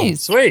 Oh,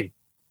 Nice. sweet.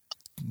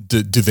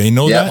 Do they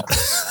know Yeah.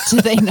 that?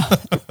 Do they know?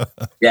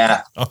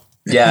 Yeah. Oh.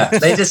 Yeah.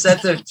 They just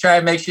said to try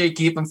and make sure you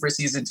keep them for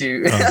season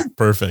 2. Oh,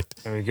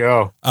 perfect. There we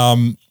go.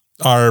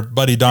 Our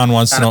buddy Don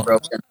wants to Kinda know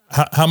broken.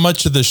 how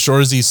much of the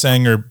Shoresy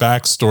Sanger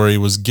backstory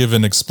was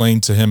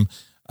explained to him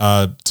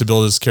to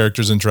build his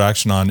character's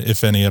interaction on,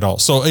 if any at all.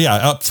 So yeah,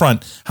 up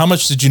front, how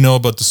much did you know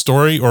about the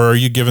story, or are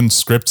you given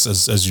scripts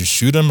as you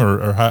shoot them,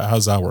 or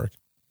how's that work?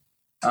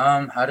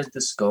 How did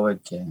this go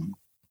again?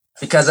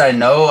 Because I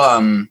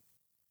know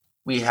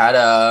we had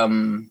a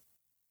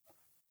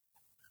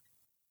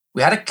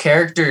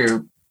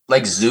character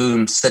like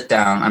Zoom sit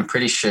down, I'm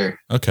pretty sure.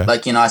 Okay.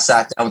 Like, I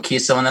sat down with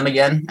Keith and them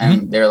again,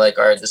 and they're like,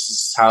 all right, this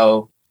is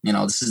how,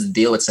 this is the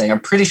deal with saying. I'm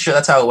pretty sure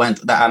that's how it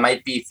went. That I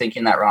might be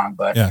thinking that wrong,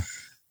 but yeah.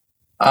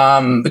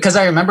 Because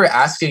I remember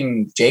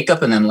asking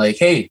Jacob and them like,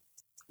 hey,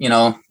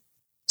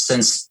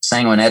 since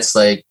Sanguinet's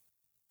like,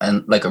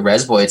 and like a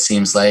res boy, it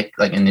seems like,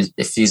 and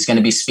if he's going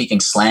to be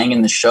speaking slang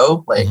in the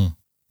show, like,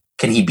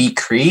 can he be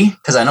Cree?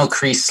 Because I know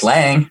Cree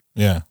slang.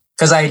 Yeah.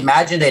 Because I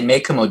imagined they'd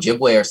make him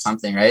Ojibwe or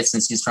something, right?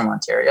 Since he's from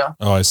Ontario.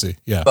 Oh, I see.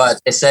 Yeah. But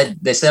they said,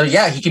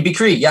 yeah, he can be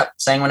Cree. Yep,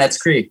 Sanguinet's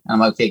Cree. And I'm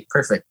like, okay,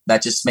 perfect.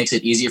 That just makes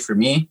it easier for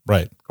me.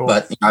 Right. Cool.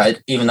 But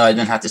even though I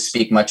didn't have to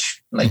speak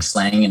much like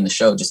slang in the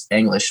show, just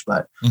English.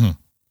 But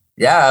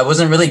yeah, I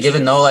wasn't really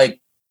given no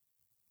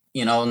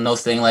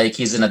thing like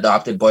he's an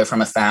adopted boy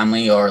from a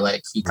family, or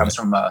like he comes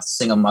from a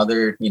single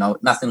mother,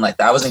 nothing like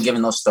that. I wasn't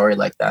given no story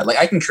like that. Like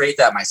I can create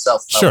that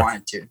myself if I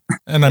wanted to.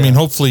 And I mean,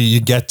 hopefully you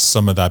get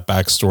some of that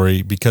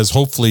backstory, because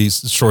hopefully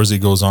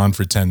Shoresy goes on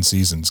for 10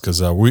 seasons,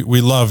 because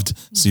we loved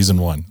season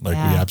 1. Like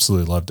we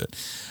absolutely loved it.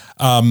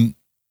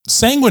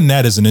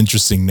 Sanguinet is an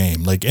interesting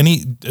name. Like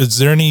is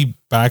there any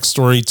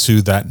backstory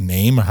to that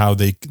name? How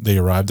they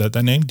arrived at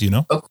that name? Do you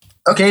know?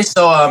 Okay,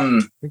 so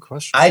Good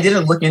question. I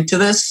didn't look into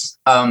this.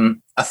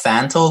 A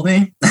fan told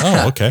me.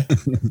 Oh, okay.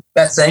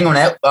 That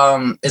Sanguinet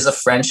is a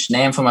French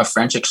name from a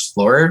French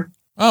explorer.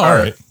 Oh, all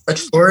right.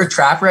 Explorer,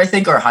 trapper, I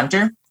think, or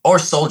hunter, or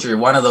soldier.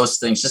 One of those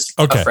things. Just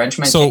a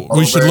Frenchman. So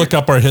we should look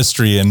up our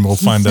history and we'll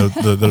find out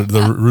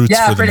the roots.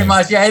 Yeah, for the pretty name.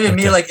 much. Yeah, even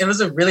me, like it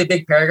was a really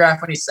big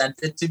paragraph when he sent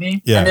it to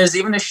me. Yeah. And there's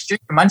even a street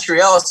in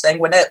Montreal,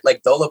 Sanguinet.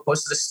 Like Dolo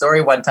posted a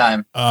story one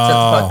time. Shut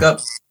the fuck up,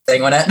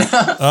 Sanguinet.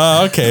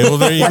 Oh, okay. Well,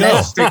 there you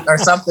go. Street or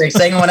something.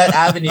 Sanguinet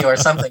Avenue or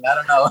something. I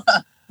don't know.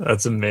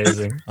 That's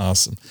amazing.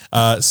 Awesome.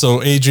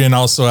 So Adrian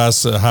also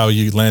asked how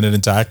you landed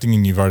into acting,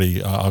 and you've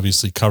already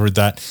obviously covered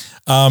that.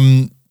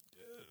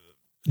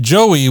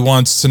 Joey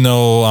wants to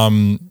know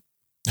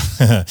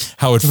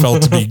how it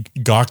felt to be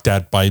gawked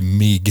at by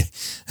Meeg.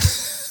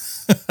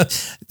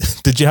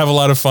 Did you have a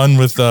lot of fun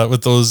with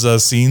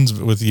those scenes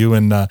with you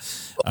and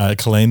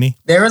Kalani?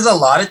 There was a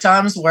lot of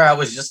times where I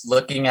was just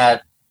looking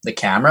at the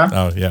camera.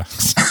 Oh yeah.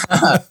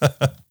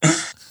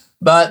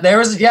 But it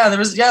was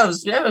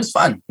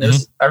fun.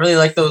 I really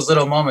like those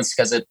little moments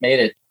because it made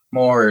it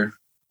more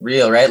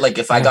real, right? Like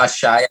if I got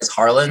shy as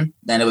Harlan,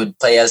 then it would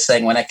play as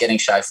Sanguinet getting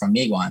shy from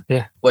Meegwan,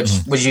 which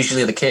was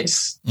usually the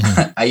case.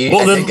 I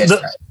did get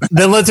shy.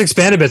 Then let's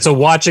expand a bit. So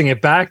watching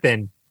it back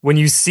then, when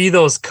you see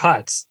those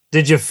cuts,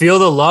 did you feel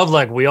the love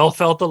like we all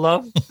felt the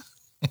love?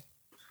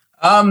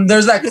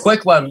 There's that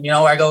quick one, where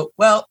I go,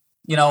 well,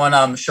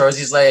 when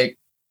Shoresy's like,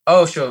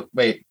 oh,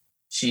 wait,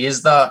 she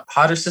is the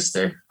hotter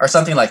sister or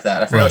something like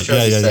that. I forget what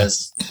Shoresy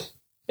says.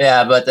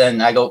 Yeah, but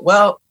then I go,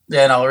 well,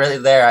 really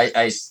there,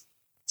 I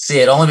see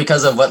it only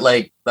because of what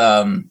like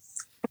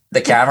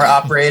the camera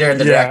operator and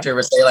the director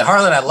would say, like,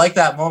 Harlan, I like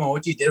that moment.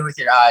 What you did with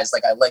your eyes.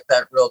 Like, I like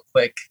that real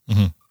quick.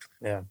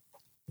 Yeah.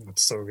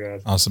 That's so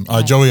good. Awesome.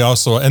 Joey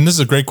also, and this is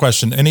a great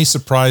question. Any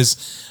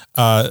surprise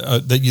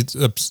that you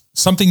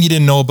something you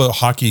didn't know about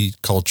hockey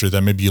culture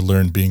that maybe you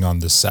learned being on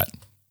this set?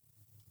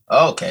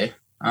 Oh, okay.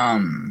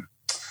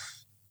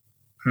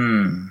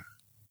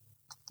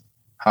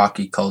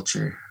 Hockey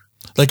culture.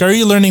 Like, are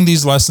you learning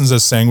these lessons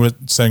as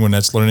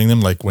Sanguinet's learning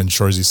them? Like when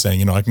Shoresy's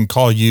saying, I can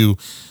call you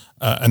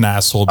an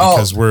asshole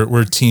because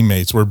we're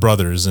teammates, we're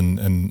brothers,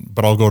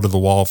 but I'll go to the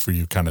wall for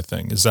you, kind of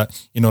thing. Is that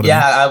what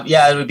I mean?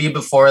 It would be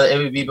before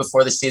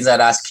the scenes. I'd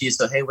ask Keith,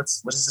 so hey, what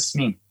does this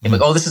mean? He'd be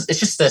like, it's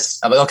just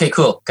this. I'm like, okay,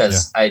 cool,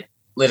 because I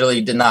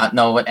literally did not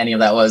know what any of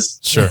that was.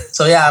 Sure.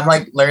 So yeah, I'm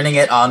like learning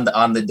it on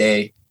the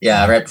day.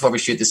 Yeah, right before we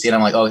shoot the scene,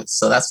 I'm like, oh,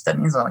 so that's what that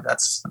means. I'm like,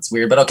 that's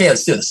weird, but okay,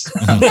 let's do this.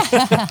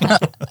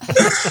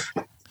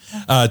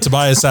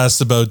 Tobias asked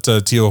about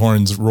Tio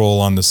Horn's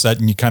role on the set,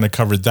 and you kind of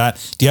covered that.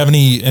 Do you have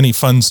any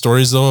fun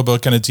stories though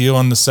about kind of Tio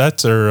on the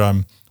set,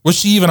 or was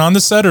she even on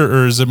the set,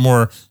 or is it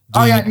more?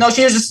 Oh yeah, no,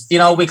 she was just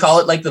we call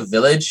it like the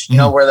village,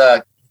 where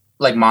the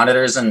like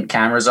monitors and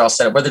cameras are all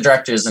set up, where the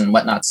directors and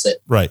whatnot sit.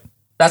 Right.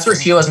 That's where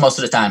she was most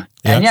of the time,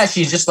 and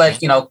she's just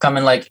like come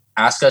and like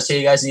ask us, hey,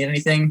 you guys need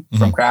anything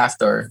from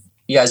craft, or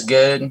you guys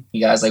good? You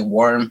guys like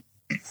warm?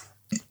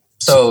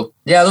 So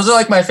yeah, those are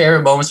like my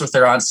favorite moments with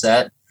her on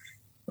set.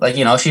 Like,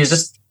 she was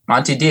just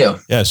Auntie Dio.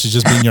 Yeah, she's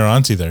just being your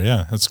auntie there.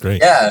 Yeah, that's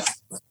great. Yeah.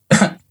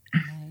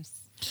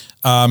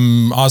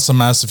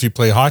 Awesome asked if you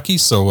play hockey,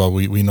 so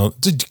we know.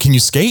 Can you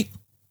skate?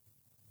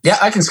 Yeah,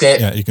 I can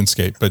skate. Yeah, you can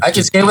skate, but I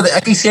can skate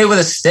with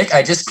a stick.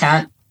 I just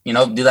can't,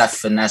 do that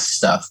finesse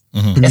stuff.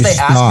 Mhm. If they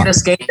ask me to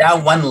skate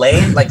down one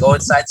lane, like go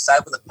side to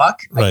side with a puck,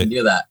 I can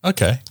do that.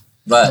 Okay.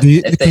 But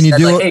can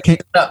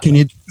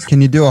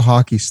you do a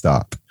hockey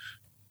stop?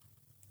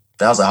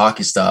 That was a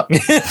hockey stop.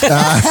 Like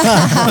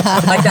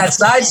that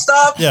side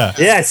stop? Yeah.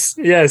 Yes.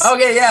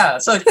 Okay, yeah.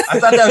 So I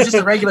thought that was just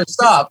a regular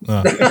stop.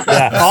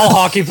 Yeah. All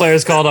hockey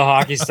players called a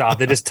hockey stop.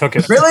 They just took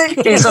it. Really?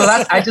 Okay, so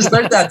I just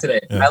learned that today.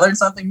 Yeah. I learned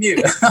something new.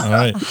 All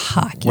right.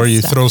 Hockey Where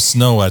you stuff. throw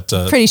snow at.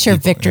 Pretty sure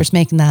people. Victor's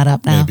making that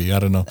up now. Maybe. I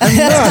don't know.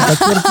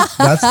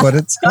 That's what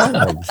it's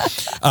called.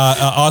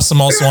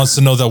 Awesome also wants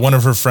to know that one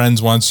of her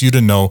friends wants you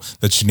to know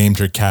that she named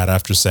her cat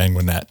after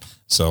Sanguinet.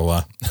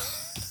 So,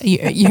 You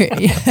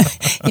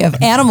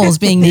have animals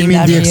being You named mean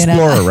after the you now.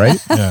 Explorer, right?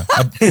 yeah,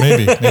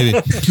 maybe.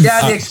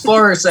 Yeah, the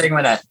Explorer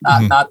segment,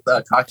 not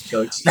the hockey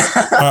coach.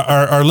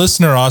 Our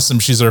listener, Awesome,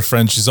 she's our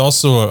friend. She's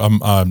also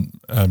a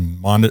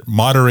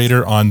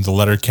moderator on the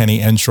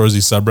Letterkenny and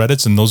Shoresy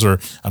subreddits. And those are,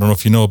 I don't know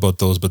if you know about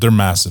those, but they're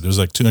massive. There's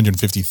like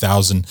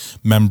 250,000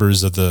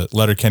 members of the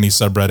Letterkenny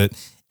subreddit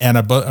and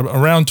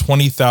around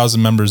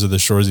 20,000 members of the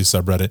Shoresy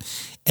subreddit.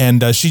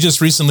 And she just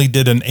recently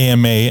did an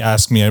AMA,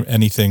 Ask Me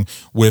Anything,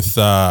 with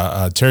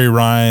Terry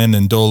Ryan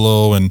and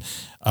Dolo and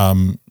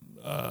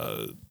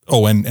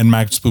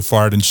Max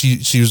Buffard. And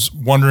she was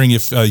wondering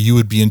if you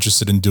would be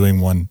interested in doing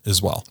one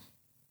as well.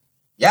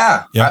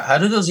 Yeah. How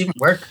do those even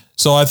work?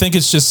 So I think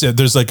it's just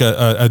there's like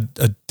a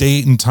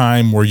date and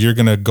time where you're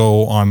gonna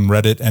go on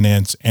Reddit and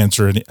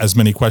answer as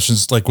many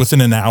questions like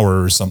within an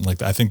hour or something like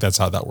that. I think that's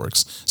how that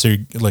works. So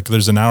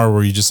there's an hour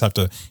where you just have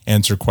to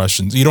answer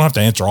questions. You don't have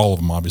to answer all of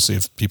them, obviously.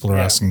 If people are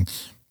asking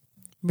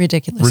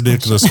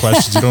ridiculous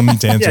questions, you don't need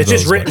to answer. Yeah,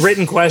 just those,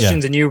 written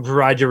questions, and you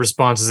provide your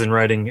responses in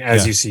writing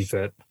as you see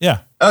fit. Yeah.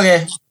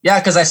 Okay. Yeah,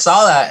 because I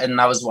saw that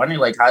and I was wondering,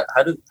 like, how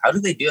do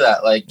they do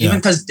that? Like, even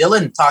because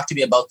Dylan talked to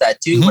me about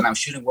that too when I'm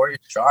shooting Warrior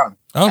Strong.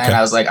 Okay. And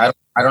I was like, I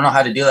don't know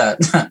how to do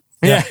that.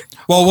 Yeah.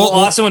 Well,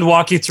 Awesome would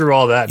walk you through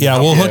all that. Yeah,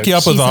 we'll hook you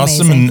up with She's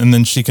Awesome, amazing. and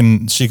then she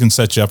can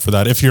set you up for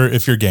that if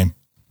you're game.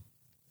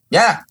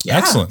 Yeah.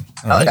 Excellent.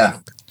 All Hell right. yeah.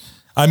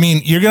 I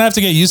mean, you're gonna have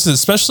to get used to it,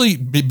 especially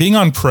being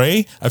on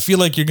Prey. I feel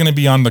like you're gonna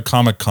be on the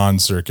Comic-Con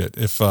circuit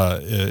if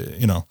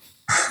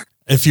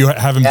if you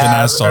haven't been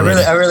asked already.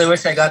 I really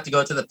wish I got to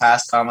go to the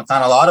past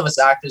Comic-Con. A lot of us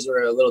actors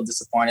were a little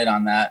disappointed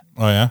on that.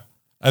 Oh yeah,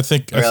 I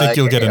think like-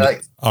 you'll get an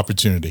like-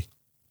 opportunity.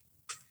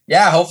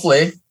 Yeah,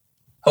 hopefully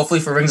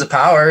for Rings of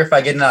Power, if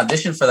I get an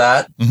audition for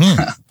that.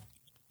 Mm-hmm.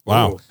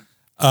 Wow.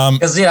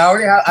 Because I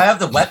already have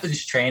the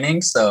weapons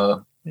training,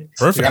 so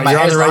Perfect. and my You're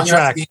on hair's the right long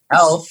enough to track. be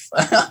health.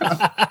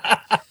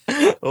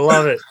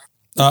 Love it.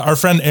 Our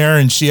friend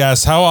Erin, she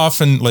asked, how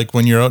often, like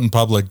when you're out in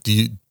public, do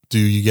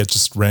you get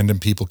just random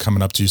people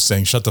coming up to you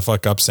saying, "Shut the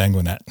fuck up,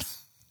 Sanguinet"?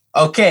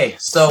 Okay,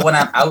 so when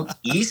I'm out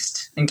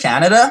east in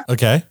Canada,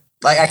 Okay.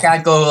 like I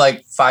can't go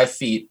like 5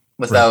 feet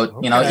without,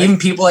 even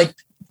people like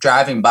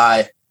driving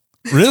by.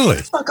 Really?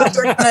 Fuck up,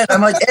 Sanguinet.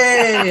 I'm like,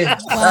 hey,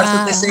 that's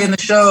what they say in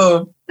the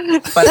show.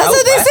 But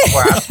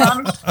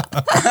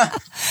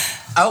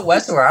out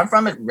west where I'm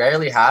from, it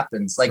rarely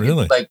happens. Like,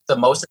 Really? like the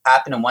most that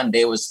happened in one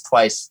day was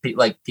twice.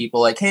 Like people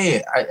like,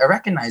 hey, I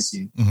recognize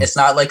you. Mhm. It's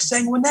not like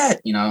Sanguinet,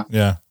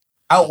 Yeah.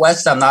 Out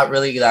west, I'm not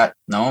really that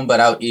known, but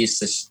out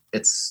east,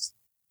 it's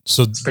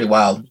So pretty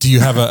wild. do you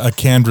have a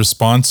canned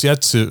response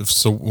yet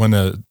so when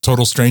a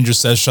total stranger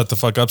says, "Shut the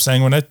fuck up,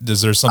 Sanguinet"?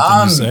 Is there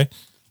something you say?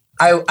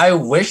 I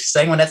wish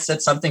Sanguinet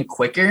said something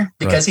quicker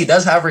because he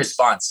does have a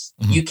response.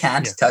 Mhm. You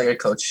can't tell your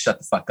coach shut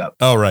the fuck up.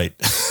 Oh, right.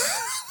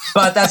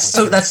 But that's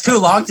too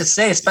long to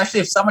say, especially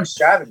if someone's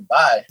driving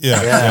by.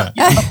 Yeah.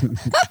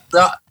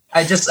 So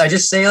I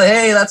just say, like,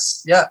 hey,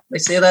 they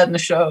say that in the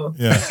show.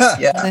 Yeah.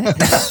 Yeah.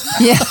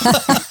 Yeah.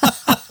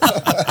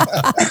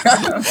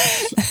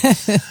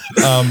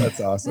 That's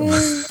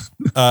awesome.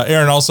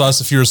 Aaron also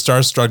asked if you were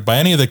starstruck by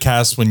any of the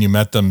cast when you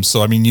met them.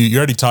 So, I mean, you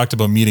already talked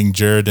about meeting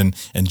Jared and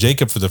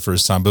Jacob for the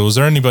first time, but was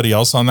there anybody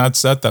else on that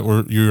set that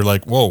you were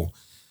like, whoa,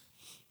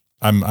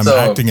 I'm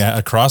acting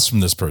across from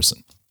this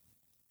person?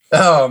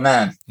 Oh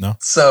man. No.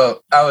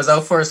 So I was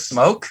out for a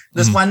smoke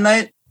this one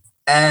night,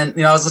 and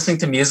I was listening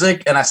to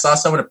music, and I saw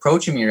someone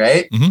approaching me,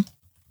 right? Mhm.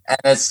 And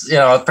it's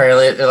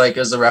apparently like it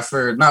was a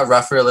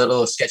a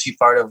little sketchy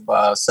part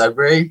of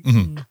Sudbury.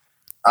 Mhm.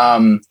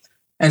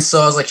 And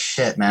so I was like,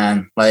 shit,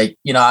 man. Like,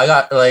 I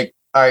got like,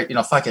 all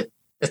right, fuck it.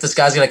 If this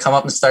guy's gonna come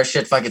up and start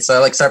shit, fuck it. So I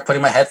like start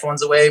putting my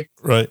headphones away.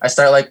 Right. I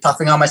start like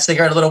puffing on my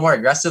cigarette a little more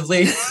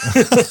aggressively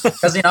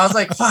because I was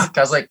like, fuck.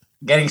 I was like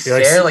getting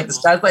scared. Like this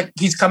guy's like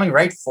he's coming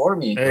right for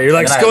me. Hey, you're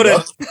like, And then I Scooter.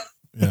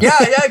 looked.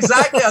 Yeah,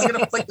 exactly. I was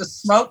gonna flick the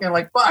smoke and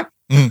like fuck.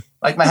 Mhm.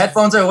 Like my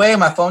headphones are away,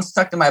 my phone's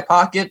tucked in my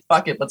pocket.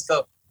 Fuck it, let's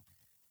go.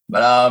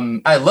 But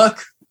I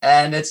look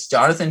and it's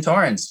Jonathan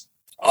Torrance.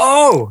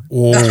 Oh,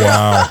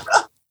 wow.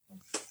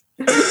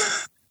 So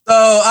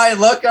I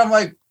look, I'm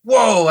like,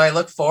 whoa. I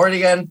look forward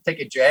again, take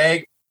a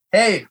drag.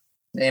 Hey,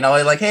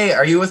 like, hey,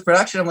 are you with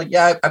production? I'm like,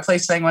 yeah, I play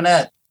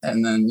Sanguinet.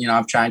 And then,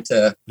 I'm trying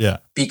to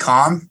be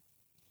calm.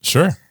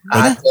 Sure.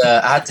 I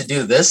had to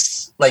do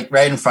this, like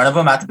right in front of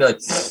him. I had to be like,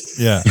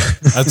 yeah,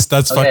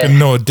 that's okay. fucking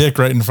Noah Dick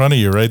right in front of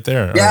you right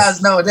there. Yeah,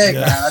 it's Noah Dick,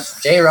 man.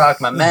 That's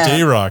J-Rock, my man.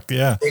 J-Rock,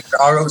 yeah.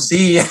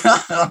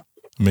 ROC.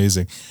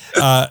 Amazing.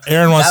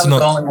 Aaron wants to know.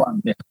 The only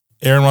one. Yeah.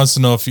 Aaron wants to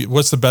know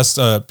what's the best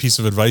piece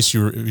of advice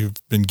you've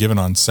been given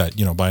on set,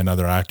 by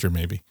another actor,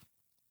 maybe.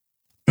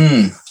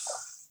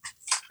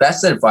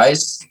 Best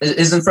advice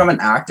isn't from an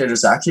actor.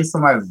 It's actually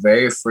from my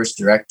very first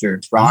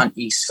director, Ron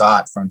E.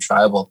 Scott from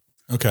Tribal.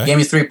 Okay. He gave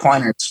me 3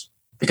 pointers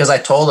because I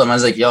told him, I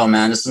was like, yo,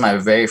 man, this is my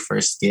very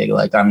first gig.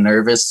 Like, I'm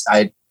nervous.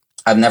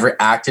 I've never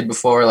acted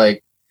before.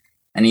 Like,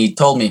 and he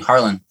told me,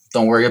 Harlan,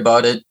 don't worry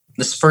about it.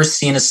 This first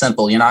scene is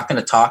simple. You're not going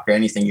to talk or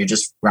anything. You're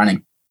just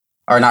running,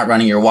 or not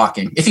running. You're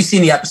walking. If you've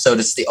seen the episode,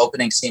 it's the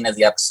opening scene of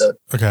the episode.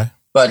 Okay.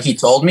 But he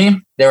told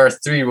me there are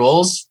 3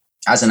 rules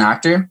as an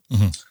actor.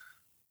 Mm-hmm.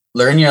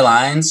 Learn your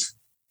lines,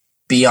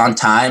 be on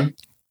time,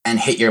 and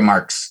hit your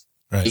marks.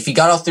 Right. If you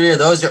got all 3 of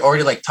those, you're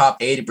already like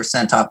top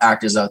 80% top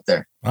actors out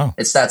there. Wow.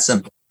 It's that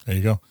simple. There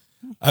you go.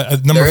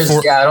 Number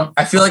 4.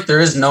 I feel like there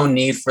is no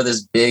need for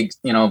this big,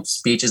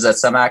 speeches that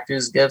some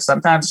actors give.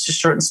 Sometimes it's just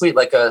short and sweet,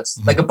 like a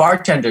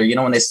bartender,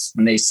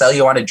 when they sell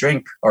you on a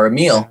drink or a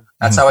meal.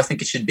 That's how I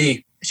think it should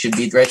be. It should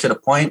be right to the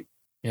point.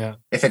 Yeah.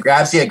 If it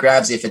grabs you, it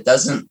grabs you. If it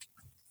doesn't,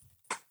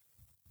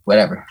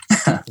 whatever.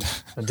 I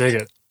dig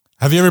it.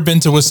 Have you ever been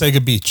to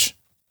Wasaga Beach?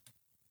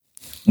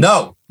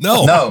 No.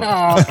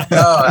 I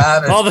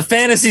haven't. All the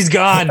fantasy's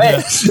gone.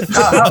 Wait,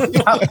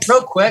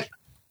 real quick.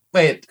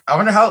 Wait, I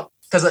wonder how,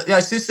 because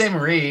Sault Ste.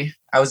 Marie,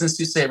 I was in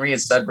Sault Ste. Marie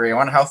and Sudbury. I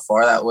wonder how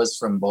far that was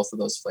from both of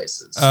those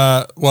places.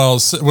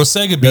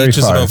 Wasaga Beach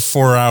is about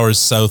 4 hours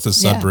south of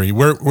Sudbury.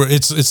 Yeah.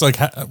 It's like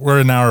we're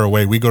an hour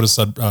away. We go to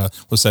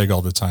Wasaga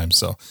all the time,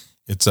 so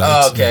it's.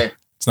 Okay.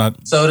 It's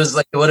not. So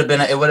it would have been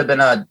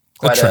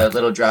quite a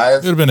little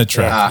drive. It would have been a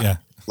trek. Yeah.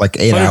 Like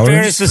 8 but hours. In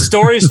fairness, the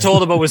stories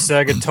told about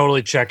Wasaga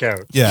totally check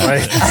out. Yeah.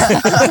 Right?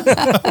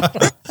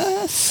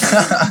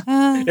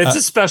 It's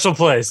a special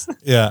place.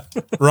 Yeah.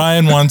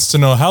 Ryan wants to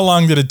know, how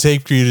long did it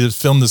take for you to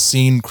film the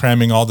scene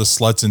cramming all the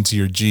sluts into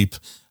your Jeep?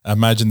 I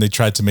imagine they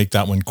tried to make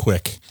that one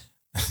quick.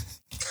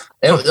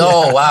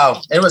 Oh,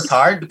 wow. It was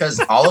hard because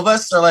all of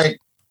us are like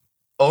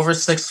over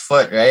 6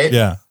 foot, right?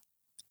 Yeah.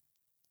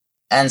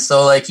 And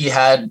so like you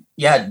had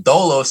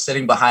Dolo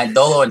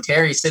and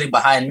Terry sitting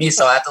behind me.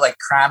 So I had to like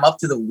cram up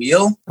to the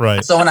wheel.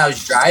 Right. So when I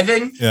was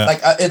driving,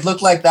 it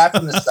looked like that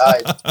from the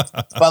side,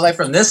 but like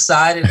from this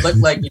side, it looked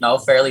like,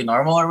 fairly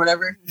normal or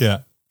whatever.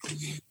 Yeah.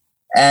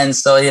 And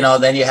so,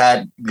 then you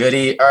had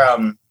Goody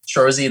or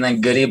Shoresy and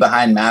then Goody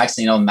behind Max,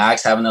 and,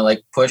 Max having to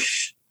like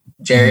push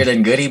Jared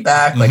and Goody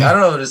back. Like, I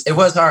don't know. It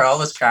was hard. All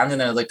of us crammed in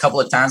there. Like a couple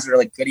of times where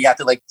like Goody had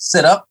to like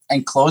sit up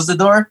and close the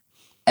door.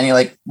 And he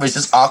like was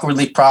just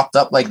awkwardly propped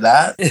up like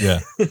that. Yeah.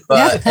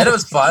 But it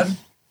was fun.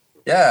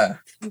 Yeah.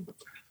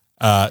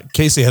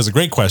 Casey has a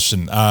great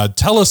question.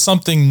 Tell us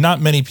something not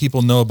many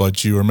people know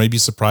about you or may be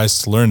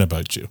surprised to learn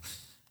about you.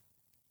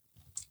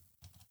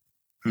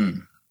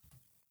 We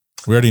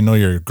already know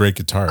you're a great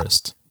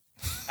guitarist.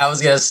 I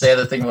was going to say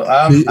the thing.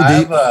 I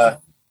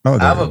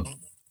have a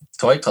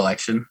toy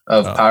collection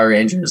of Power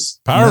Rangers.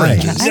 Power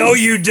Rangers? No,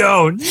 you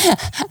don't.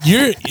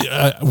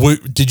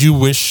 Did you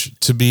wish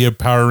to be a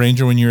Power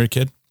Ranger when you were a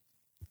kid?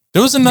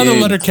 There was another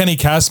Letterkenny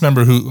cast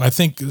member who I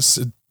think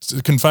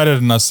confided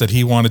in us that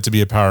he wanted to be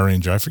a Power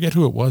Ranger. I forget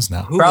who it was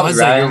now. Probably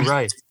Ryan. You're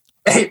right.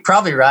 Hey,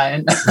 probably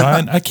Ryan.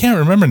 Ryan, I can't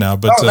remember now,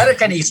 but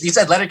Letterkenny. You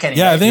said Letterkenny.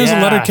 Yeah, right? I think it was a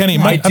Letterkenny.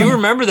 I do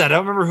remember that. I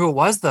don't remember who it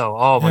was though.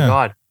 Oh my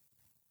god.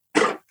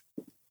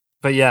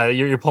 But yeah,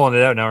 you're pulling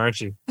it out now, aren't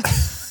you?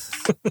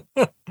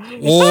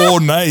 Oh,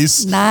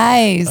 nice.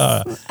 Nice.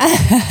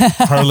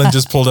 Harlan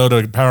just pulled out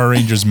a Power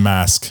Rangers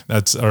mask.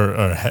 That's or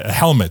a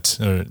helmet.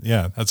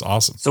 Yeah, that's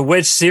awesome. So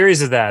which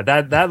series is that?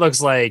 That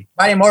looks like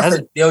Mighty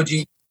Morphin, the OG.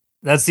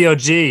 That's the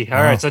OG.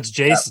 All right, so it's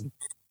Jason.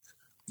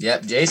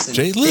 Yep, Jason.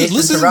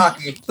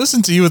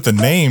 Listen to you with the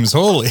names.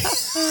 Holy.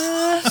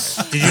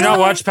 Did you not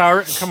watch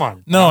Power? Come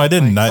on. No, I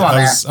didn't.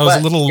 I was a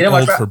little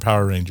old for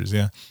Power Rangers.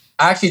 Yeah.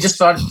 I actually just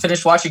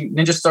finished watching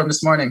Ninja Storm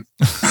this morning.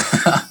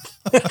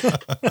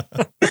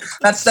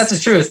 That's the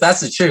truth. That's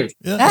the truth.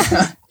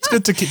 Yeah. It's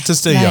good to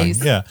stay young.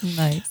 Yeah.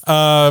 Nice.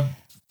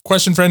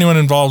 Question for anyone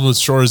involved with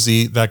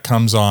Shoresy that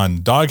comes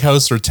on: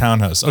 Doghouse or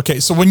Townhouse? Okay,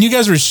 so when you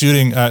guys were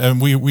shooting,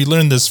 and we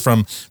learned this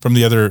from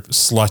the other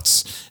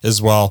sluts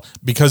as well,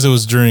 because it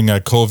was during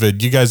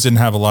COVID. You guys didn't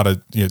have a lot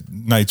of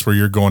nights where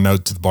you're going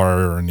out to the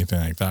bar or anything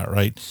like that,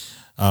 right?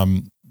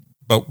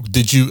 But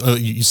did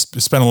you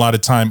spend a lot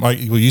of time? Well,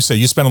 you say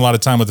you spent a lot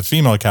of time with the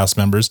female cast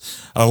members.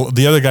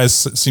 The other guys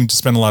seem to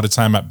spend a lot of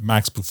time at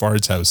Max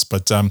Bouffard's house.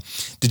 But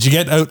did you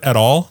get out at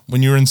all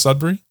when you were in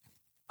Sudbury?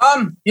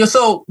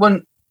 So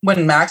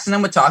when Max and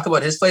them would talk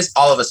about his place,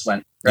 all of us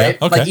went, right?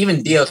 Yeah, okay. Like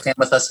even Dio came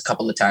with us a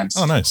couple of times.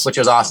 Oh, nice. Which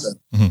was awesome.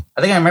 Mm-hmm.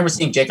 I think I remember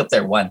seeing Jacob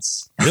there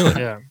once. Really?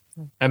 Yeah.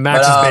 And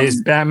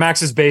But,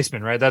 Max's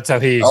basement, right? That's how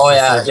he. Oh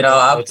yeah, you know,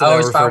 I that's how they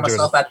always refer found to it.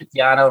 myself at the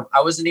piano.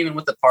 I wasn't even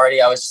with the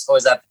party. I was just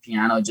always at the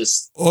piano.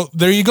 Just Oh,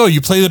 there you go.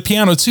 You play the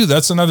piano too.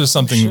 That's another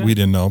something we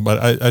didn't know,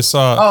 but I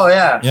saw. oh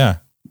yeah,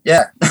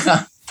 Yeah.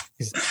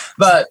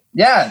 but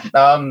yeah,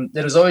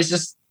 it was always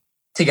just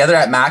together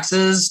at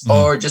Max's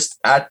or just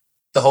at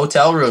the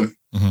hotel room,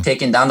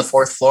 taking down the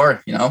 4th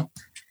floor. You know.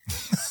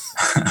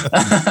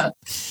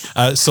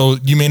 So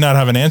you may not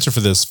have an answer for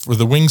this. For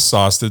the wing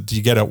sauce that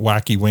you get at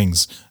Wacky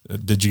Wings,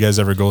 did you guys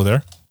ever go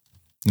there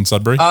in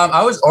Sudbury?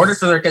 I was ordered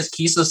for there because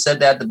Kiso said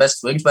they had the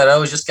best wings, but I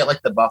always just get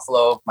like the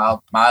buffalo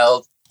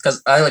mild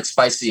because I like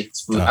spicy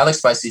food. I like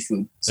spicy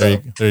food. So.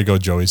 There you go,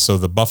 Joey. So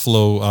the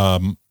buffalo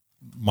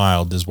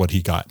mild is what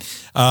he got.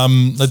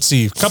 Let's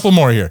see, a couple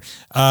more here.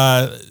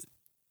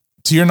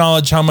 To your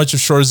knowledge, how much of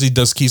Shoresy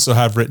does Kiso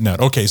have written out?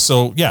 Okay,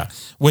 so yeah,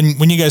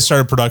 when you guys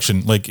started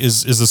production, like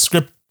is the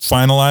script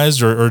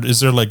finalized or is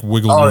there like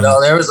wiggle room? Oh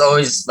no, there was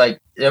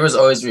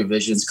always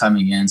revisions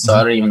coming in, so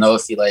I don't even know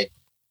if he like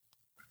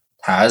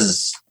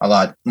has a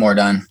lot more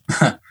done.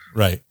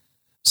 Right.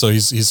 So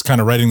he's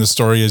kind of writing the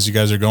story as you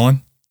guys are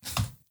going.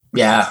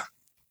 Yeah,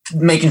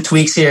 making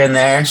tweaks here and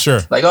there. Sure.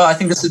 Like, oh, I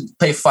think this would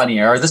play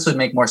funnier, or this would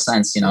make more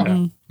sense. You know.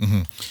 Yeah.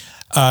 Mm-hmm.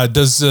 How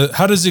does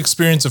the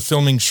experience of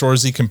filming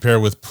Shoresy compare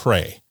with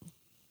Prey?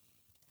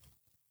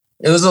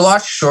 It was a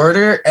lot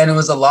shorter and it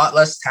was a lot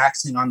less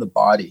taxing on the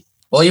body.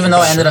 Well, even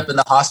though I ended up in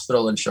the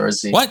hospital in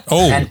Shoresy. What?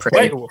 Oh, and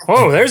Prey. Wait,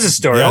 whoa! There's a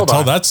story. Yeah, Hold tell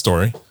on. that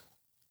story.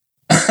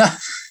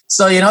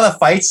 So you know the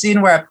fight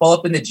scene where I pull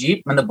up in the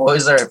Jeep when the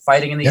boys are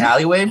fighting in the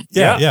alleyway?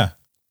 Yeah.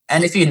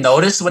 And if you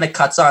notice when it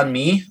cuts on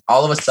me,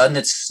 all of a sudden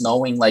it's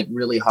snowing like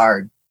really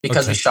hard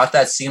because we shot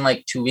that scene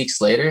like 2 weeks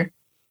later.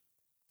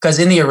 Because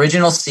in the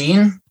original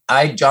scene,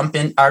 I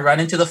run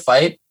into the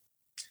fight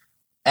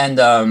and,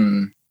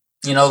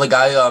 you know, the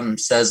guy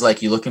says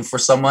like, you looking for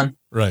someone?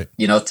 Right.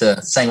 You know, to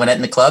Sanguinet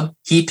in the club.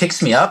 He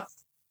picks me up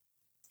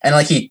and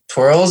like he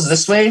twirls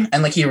this way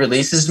and like he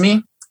releases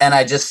me and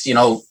I just, you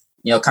know,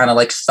 kind of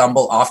like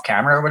stumble off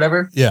camera or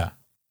whatever. Yeah.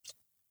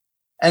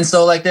 And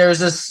so like there's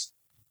this,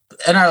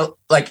 and I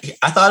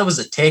thought it was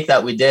a take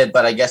that we did,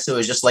 but I guess it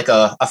was just like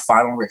a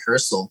final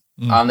rehearsal.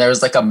 There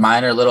was like a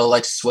minor little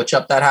like switch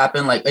up that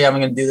happened. Like, yeah, I'm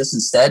going to do this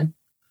instead.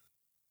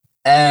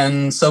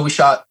 And so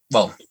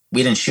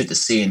we didn't shoot the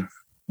scene.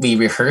 We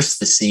rehearsed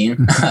the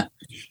scene.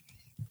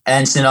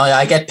 And so, you know,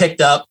 I get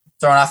picked up,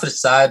 thrown off to the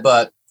side,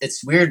 but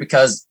it's weird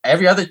because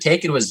every other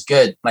take, it was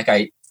good. Like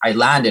I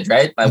landed,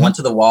 right? I went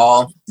to the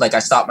wall, like I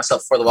stopped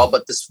myself before the wall,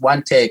 but this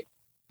one take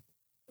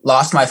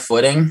lost my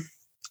footing.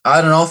 I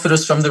don't know if it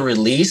was from the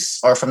release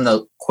or from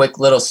the quick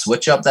little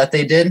switch up that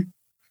they did,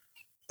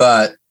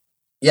 but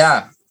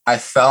yeah, I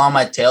fell on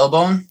my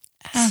tailbone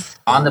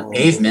on the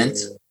pavement.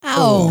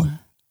 Ow.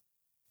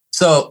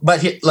 So,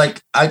 but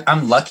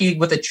I'm lucky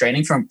with the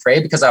training from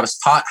Prey because I was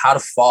taught how to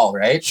fall,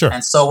 right? Sure.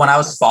 And so when I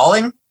was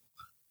falling,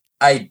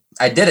 I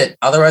did it.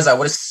 Otherwise, I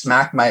would have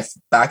smacked my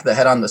back of the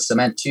head on the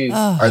cement too,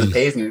 or the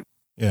pavement.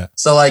 Yeah.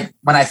 So like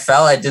when I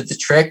fell, I did the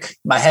trick.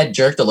 My head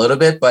jerked a little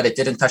bit, but it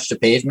didn't touch the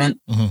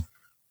pavement.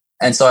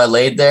 And so I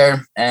laid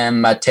there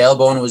and my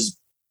tailbone was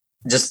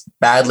just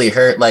badly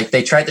hurt. Like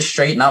they tried to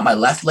straighten out my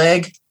left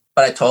leg,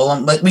 but I told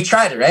them, like, we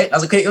tried it, right? I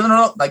was like, okay,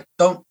 no,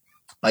 don't,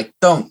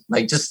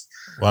 just,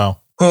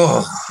 wow.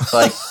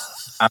 Like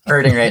I'm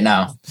hurting right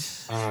now.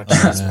 Oh,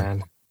 geez,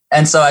 man.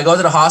 And so I go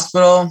to the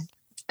hospital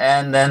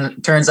and then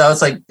it turns out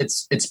it's like,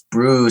 it's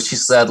bruised. She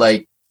said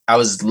like, I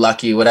was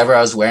lucky, whatever I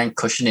was wearing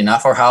cushioned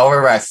enough or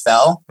however I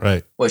fell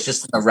was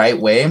just in the right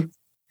way.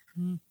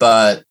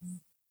 But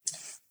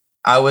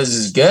I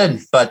was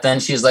good. But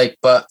then she's like,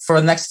 but for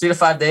the next 3 to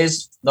 5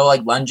 days, no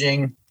like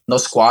lunging, no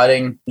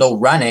squatting, no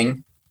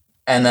running.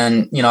 And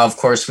then, you know, of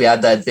course we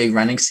had that big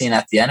running scene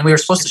at the end. We were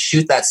supposed to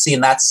shoot that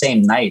scene that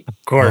same night. Of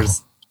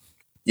course.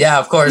 Yeah,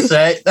 of course,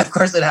 right? Of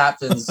course it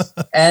happens.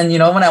 And, you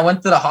know, when I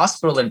went to the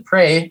hospital in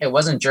Prey, it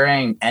wasn't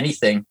during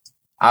anything.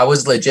 I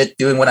was legit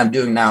doing what I'm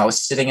doing now. I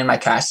was sitting in my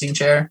casting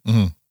chair.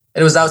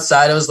 It was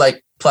outside. It was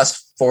like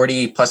plus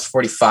 40, plus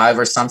 45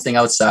 or something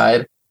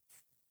outside.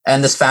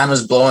 And this fan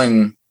was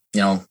blowing,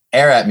 you know,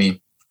 air at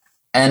me.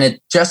 And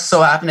it just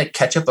so happened to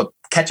catch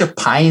a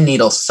pine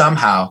needle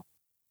somehow.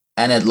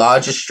 And it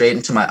lodged straight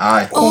into my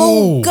eye.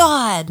 Oh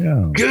God.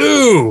 Yeah.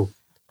 Goo.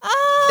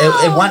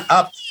 It went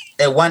up.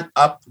 It went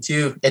up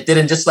to, it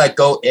didn't just like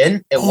go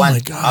in. It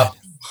went up.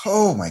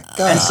 Oh my God.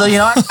 And so, you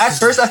know, at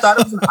first I thought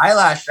it was an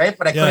eyelash, right?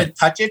 But I couldn't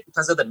touch it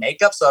because of the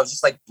makeup. So I was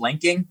just like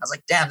blinking. I was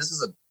like, damn, this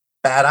is a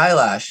bad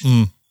eyelash.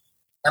 And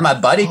my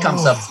buddy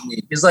comes up to me.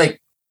 He's like,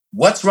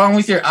 what's wrong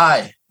with your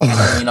eye?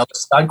 And, you know, the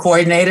stunt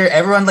coordinator,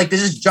 everyone like, they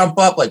just jump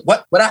up like,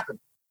 what happened?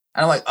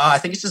 And I'm like, oh, I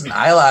think it's just an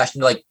eyelash.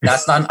 And they're like,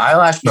 that's not an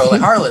eyelash, bro.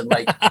 Like Harlan,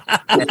 like,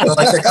 and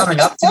they're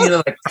coming up to me. They're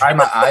like, pry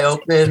my eye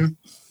open.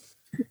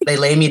 They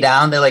lay me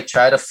down. They like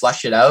try to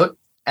flush it out.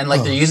 And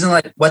like, they're using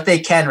like what they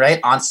can, right?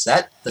 On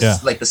set,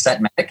 like the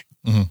set medic.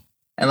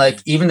 And like,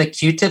 even the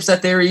Q-tips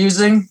that they were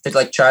using, they'd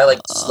like try like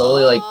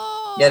slowly like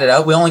get it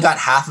out. We only got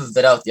half of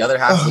it out. The other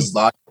half was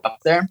locked up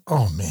there.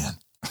 Oh man.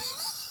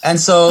 And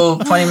so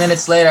 20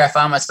 minutes later, I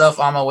found myself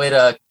on my way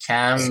to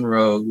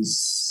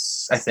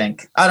Camrose, I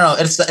think. I don't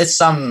know. It's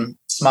some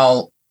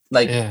small,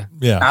 like,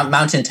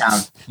 mountain town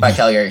by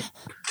Calgary.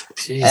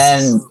 Jeez.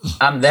 And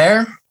I'm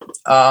there.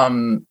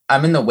 I'm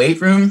in the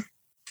weight room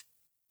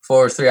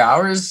for 3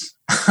 hours.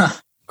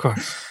 Of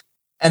course.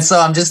 And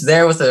so I'm just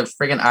there with a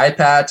friggin' eye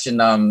patch,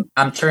 and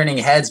I'm turning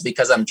heads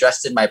because I'm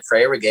dressed in my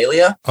prayer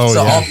regalia. Oh,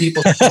 so yeah. all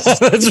people,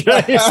 That's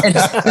right. and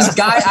this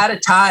guy at a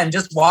time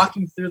just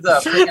walking through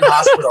the friggin'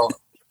 hospital.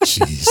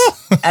 Jeez.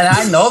 And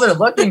I know they're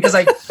looking because,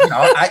 like, you know,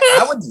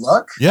 I would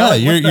look. Yeah,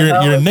 like,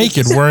 you're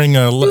naked wearing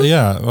an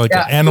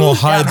animal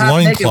hide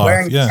loincloth.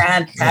 Wearing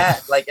tan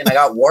hat, like, and I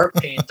got war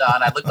paint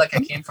on. I look like I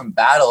came from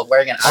battle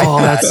wearing an eye Oh,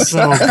 patch. that's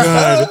so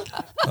good.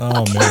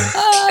 Oh man.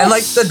 And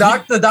like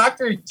the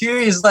doctor too,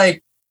 he's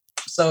like,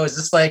 so is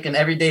this like an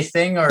everyday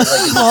thing or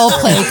like Role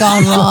play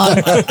gone wrong.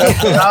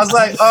 And I was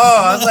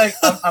like,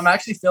 I'm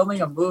actually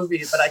filming a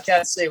movie, but I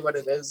can't say what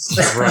it is.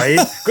 Right?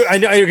 I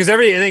know, because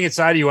everything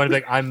inside of you want to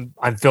be like,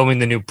 I'm filming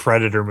the new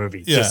Predator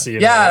movie. Yeah. Just so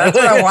you know. Yeah, that's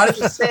what I wanted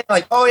to say.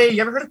 Like, oh yeah, you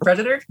ever heard of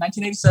Predator?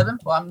 1987.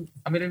 Well,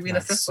 I'm gonna be in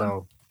a fifth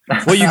one.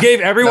 Well, you gave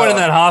everyone No. in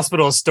that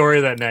hospital a story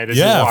that night as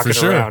Yeah, you're walking for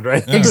sure. around,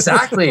 right? Yeah.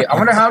 Exactly. I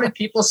wonder how many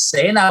people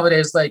say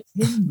nowadays, like,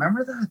 hey,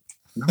 remember that?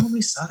 No,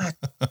 we saw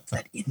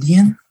that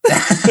Indian.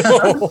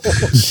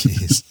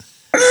 Jeez.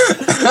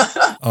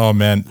 Oh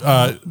man.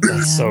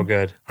 That's so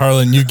good.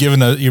 Harlan, you've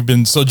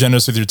been so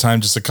generous with your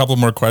time. Just a couple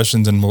more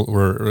questions, and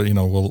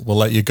we'll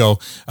let you go.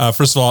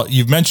 First of all,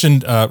 you've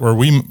mentioned, or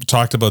we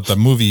talked about the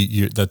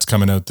movie that's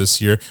coming out this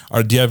year.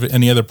 Do you have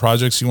any other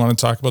projects you want to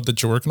talk about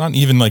that you're working on?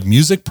 Even like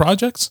music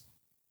projects?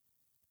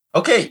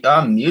 Okay,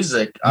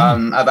 music.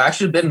 I've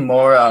actually been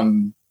more.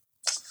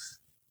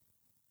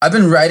 I've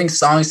been writing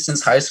songs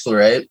since high school,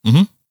 right?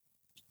 Mm-hmm.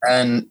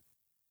 And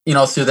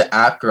through the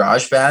app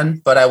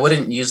GarageBand, but I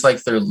wouldn't use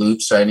like their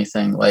loops or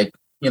anything. Like,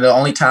 the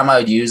only time I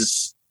would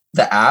use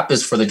the app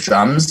is for the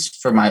drums,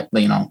 for my,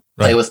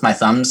 play with my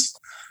thumbs.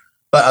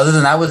 But other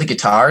than that, with the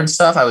guitar and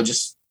stuff, I would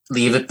just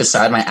leave it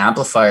beside my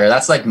amplifier.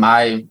 That's like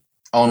my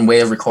own way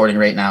of recording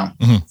right now.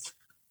 Mm-hmm.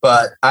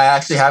 But I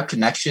actually have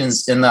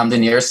connections in the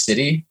nearest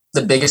city,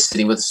 the biggest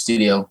city with a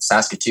studio,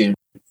 Saskatoon.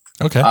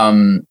 Okay.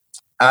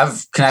 I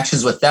have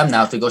connections with them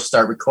now to go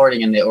start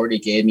recording, and they already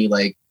gave me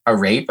like a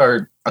rate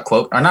or a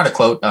quote, or not a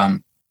quote, a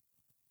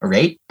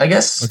rate, I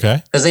guess.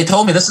 Okay. Because they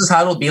told me this is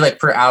how it'll be like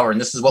per hour, and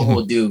this is what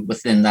we'll do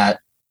within that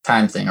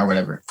time thing or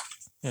whatever.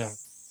 Yeah.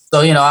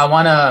 So I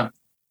wanna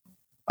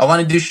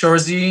do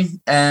Shoresy,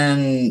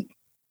 and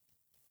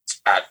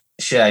I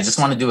just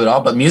want to do it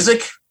all. But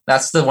music,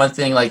 that's the one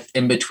thing like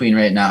in between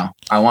right now.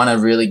 I want to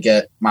really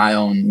get my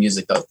own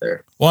music out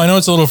there. Well, I know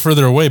it's a little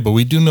further away, but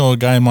we do know a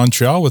guy in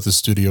Montreal with a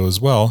studio as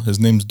well. His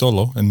name's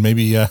Dolo, and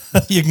maybe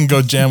you can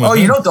go jam with him.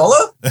 Oh, you know Dolo?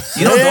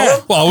 You know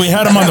Dolo? Well, we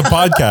had him on the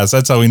podcast.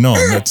 That's how we know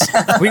him.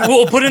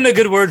 We'll put in a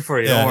good word for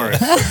you. Don't worry.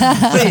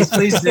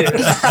 Please do.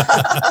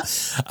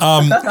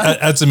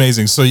 That's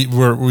amazing. So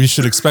we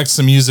should expect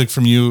some music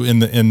from you in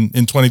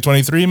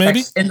 2023,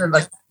 maybe.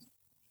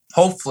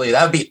 Hopefully,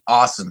 that would be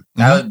awesome.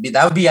 That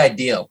would be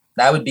ideal.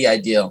 That would be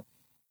ideal.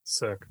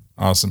 Sick.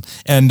 Awesome.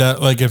 And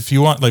like, if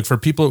you want, like, for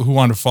people who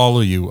want to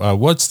follow you,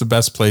 what's the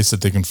best place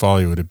that they can follow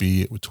you? Would it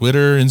be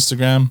Twitter,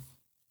 Instagram?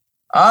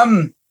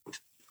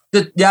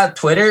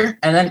 Twitter,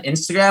 and then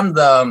Instagram,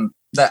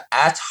 the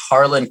at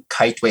Harlan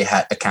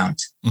Kytwayhat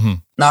account,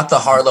 not the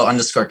Harlow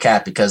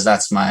 _cat, because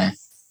that's my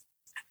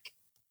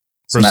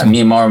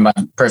me more of my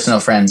personal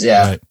friends.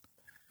 Yeah. Right.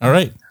 All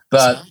right.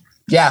 But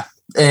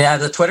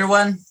the Twitter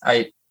one,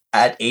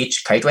 at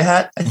H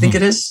Kytwayhat, I think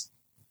it is.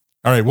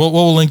 All right.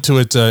 We'll link to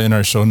it in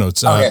our show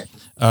notes. Okay.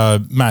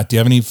 Matt, do you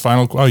have any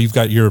final? Oh, you've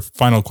got your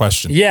final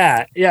question.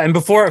 Yeah. And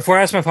before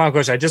I ask my final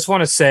question, I just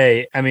want to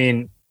say, I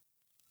mean,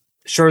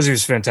 Shoresy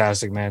was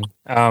fantastic, man.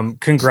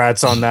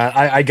 Congrats on that.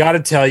 I got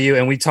to tell you,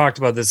 and we talked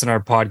about this in our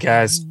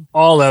podcast,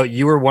 All Out,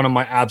 you were one of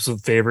my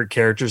absolute favorite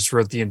characters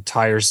throughout the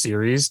entire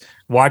series.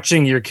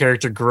 Watching your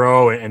character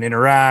grow and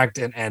interact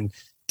and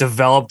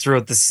develop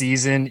throughout the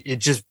season,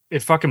 it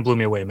fucking blew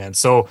me away, man.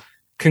 So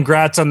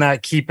congrats on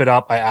that. Keep it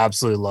up. I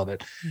absolutely love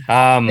it.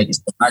 Thank you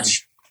so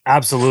much.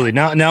 Absolutely.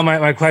 Now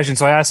my question.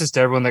 So I ask this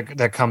to everyone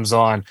that comes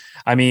on.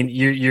 I mean,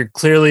 you're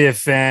clearly a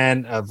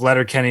fan of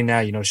Letterkenny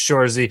now,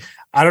 Shoresy.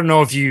 I don't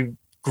know if you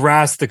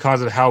grasp the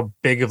concept of how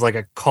big of like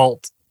a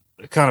cult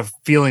kind of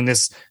feeling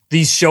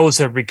these shows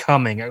are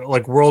becoming,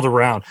 like, world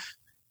around.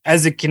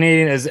 As a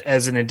Canadian,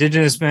 as an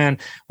Indigenous man,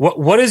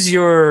 what is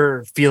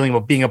your feeling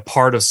about being a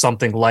part of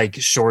something like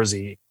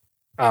Shoresy,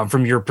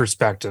 from your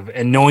perspective,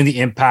 and knowing the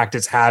impact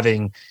it's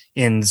having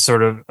in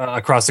sort of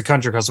across the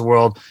country, across the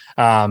world,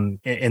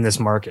 in this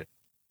market?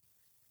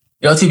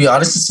 To be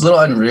honest, it's a little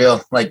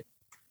unreal. Like,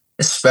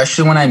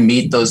 especially when I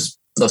meet those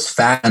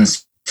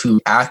fans who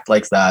act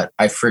like that,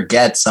 I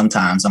forget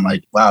sometimes. I'm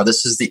like, wow,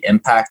 this is the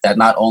impact that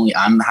not only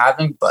I'm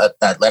having, but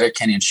that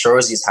Letterkenny and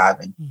Shoresy is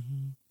having.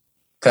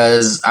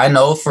 Because I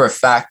know for a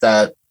fact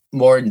that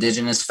more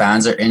Indigenous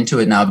fans are into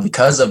it now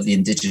because of the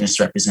Indigenous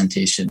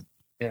representation.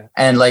 Yeah.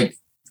 And like,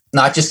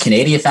 not just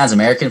Canadian fans,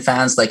 American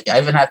fans. Like I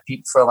even have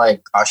people from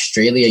like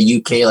Australia,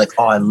 UK, like,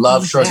 oh, I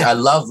love Shoresy. I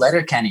love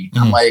Letterkenny.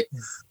 I'm like,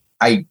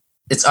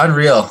 it's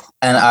unreal.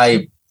 And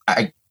I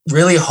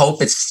really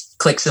hope it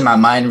clicks in my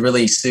mind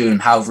really soon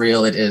how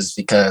real it is,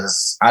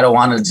 because I don't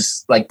want to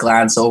just like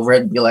glance over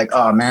it and be like,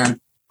 oh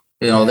man,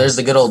 there's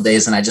the good old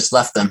days and I just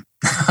left them.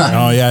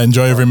 Oh yeah.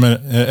 Enjoy every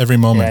minute, every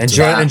moment.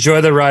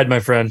 Enjoy the ride, my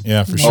friend.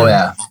 Yeah, for sure. Oh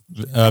yeah.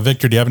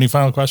 Victor, do you have any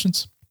final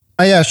questions?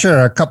 Yeah,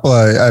 sure. A couple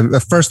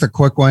of first, a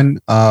quick one.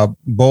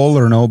 Bowl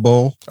or no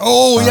bowl?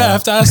 Oh yeah, I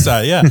have to ask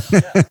that. Yeah,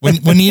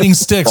 when eating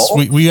sticks,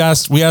 we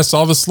asked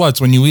all the sluts,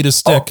 when you eat a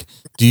stick,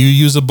 do you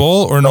use a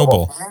bowl or no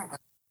bowl?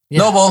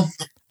 No bowl.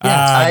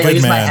 I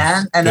use my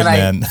hand and then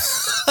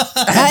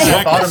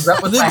I bottoms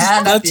up with my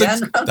hand at the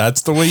end.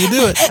 That's the way you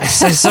do it. I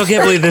still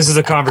can't believe this is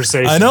a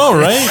conversation. I know,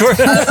 right? The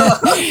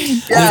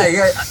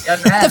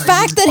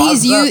fact that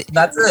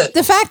that's it.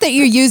 The fact that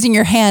you're using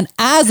your hand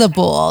as a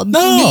bowl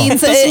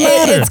means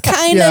it's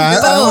kind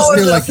of both.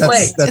 I feel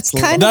like that's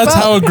kind of that's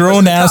how a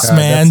grown ass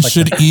man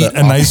should eat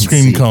an ice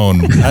cream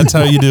cone. That's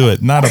how you do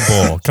it, not a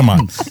bowl. Come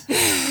on.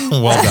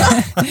 Well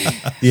done.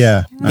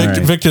 Yeah,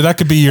 Victor, that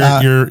could be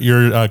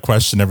your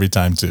question every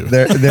time too.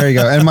 There you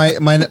go. And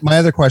my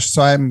other question.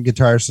 So I'm a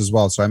guitarist as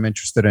well. So I'm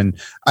interested in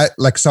I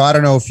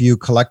don't know if you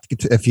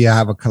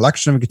have a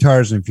collection of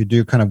guitars, and if you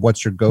do, kind of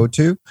what's your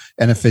go-to,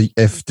 and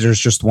if there's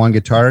just one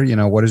guitar,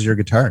 what is your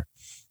guitar?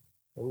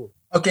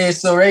 Okay,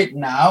 so right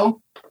now,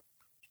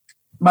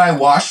 my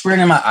Washburn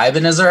and my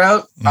Ibanez are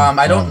out.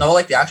 I don't know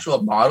like the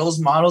actual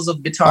models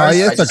of guitars. Oh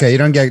yeah, it's okay. You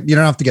don't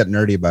have to get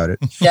nerdy about it.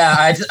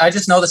 Yeah, I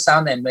just know the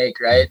sound they make,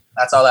 right?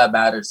 That's all that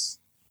matters.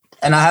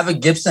 And I have a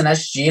Gibson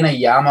SG and a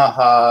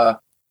Yamaha.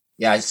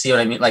 Yeah, I see what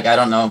I mean. Like I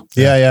don't know.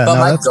 Yeah. But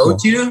my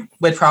go-to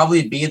would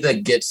probably be the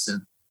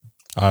Gibson.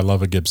 I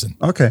love a Gibson.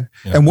 Okay.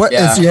 Yeah. And what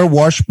is your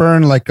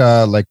Washburn like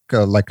a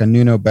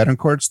Nuno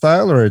Bettencourt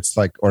style, or it's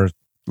like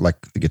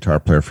the guitar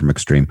player from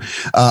Extreme,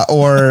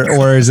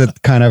 or is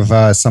it kind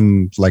of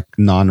some like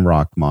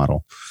non-rock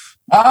model?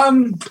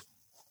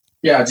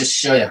 Yeah, I'll just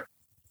show you.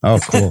 Oh,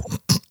 cool.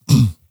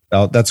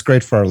 Oh, that's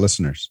great for our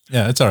listeners.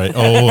 Yeah, it's all right.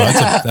 Oh,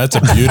 that's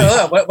a beauty.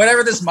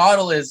 Whatever this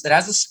model is, it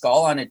has a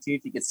skull on it too.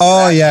 If you can see.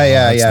 Oh, that.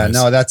 yeah. Nice.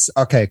 No, that's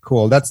okay.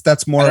 Cool.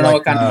 That's more. I don't know like,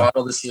 what kind of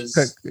model this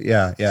is.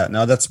 Yeah.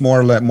 No, that's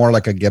more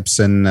like a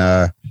Gibson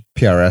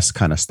PRS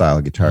kind of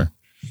style guitar,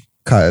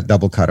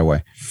 double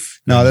cutaway.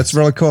 No, that's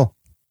really cool.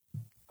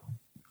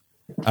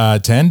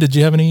 Tan, did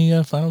you have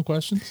any final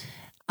questions?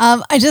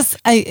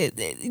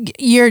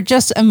 You're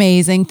just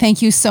amazing.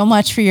 Thank you so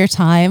much for your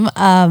time.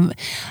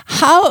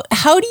 How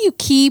do you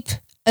keep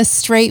a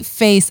straight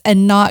face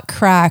and not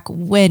crack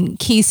when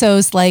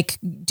Kiso's like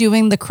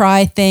doing the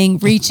cry thing,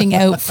 reaching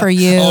out for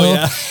you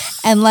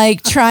and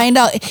like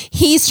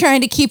he's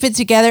trying to keep it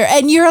together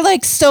and you're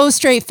like so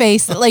straight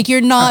faced, like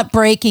you're not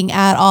breaking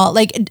at all.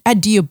 Like,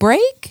 do you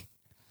break?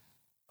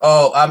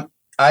 Oh,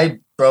 I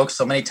broke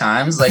so many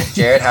times. Like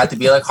Jared had to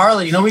be like,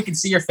 Harlan, we can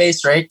see your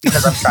face, right?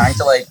 Because I'm trying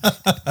to like,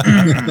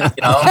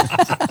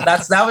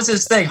 that was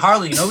his thing.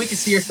 Harlan, we can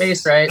see your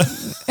face, right?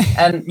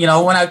 And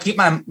when I keep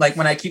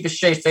a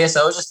straight face,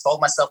 I always just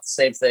told myself the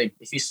same thing.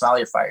 If you smile,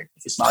 you're fired.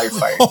 If you smile, you're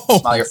fired. If you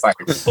smile, you're fired.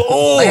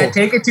 Oh. Like I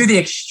take it to the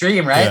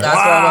extreme, right? Yeah. That's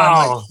what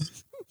I'm like.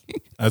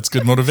 That's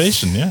good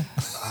motivation. Yeah.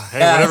 Hey,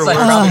 Yeah, it's like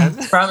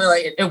works, probably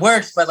like it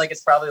works, but like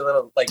it's probably a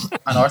little like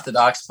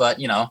unorthodox. But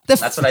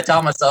that's what I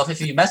tell myself. If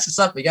you mess this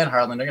up again,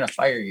 Harlan, they're gonna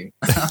fire you.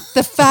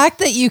 The fact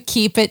that you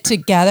keep it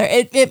together,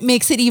 it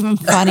makes it even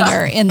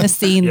funnier in the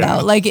scene,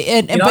 though. Like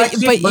I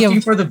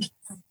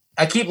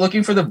keep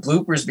looking for the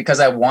bloopers because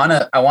I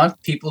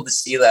want people to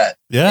see that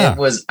it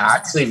was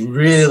actually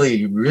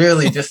really,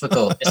 really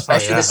difficult,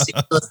 especially the scene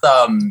with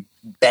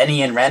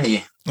Benny and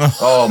Rennie.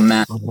 Oh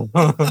man,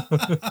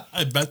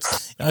 I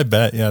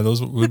bet. Yeah,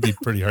 those would be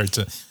pretty hard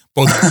to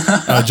both.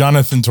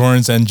 Jonathan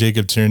Torrance and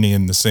Jacob Tierney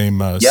in the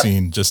same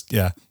scene. Just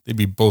they'd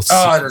be both.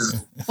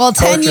 Well,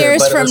 10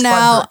 years from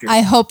now,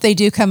 I hope they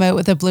do come out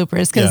with the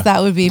bloopers because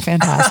that would be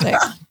fantastic.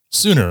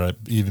 Sooner,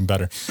 even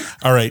better.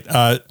 All right,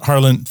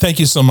 Harlan, thank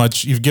you so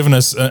much. You've given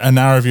us an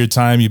hour of your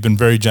time. You've been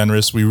very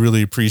generous. We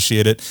really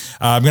appreciate it.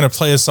 I'm going to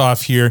play us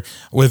off here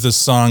with a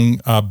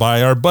song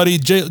by our buddy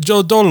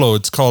Joe Dolo.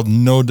 It's called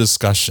No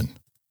Discussion.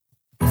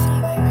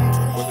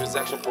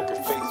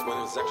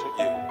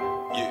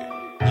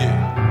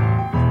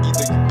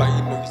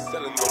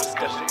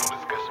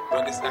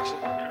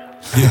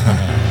 You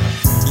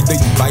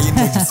think you buying,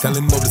 no you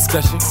selling, no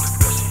discussion.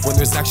 When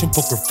there's action,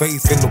 poker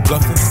face, ain't no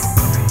bluffing.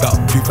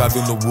 About 3-5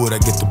 in the wood, I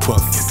get the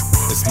buff.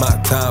 It's my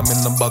time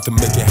and I'm about to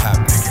make it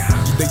happen.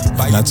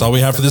 And that's all we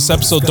have for this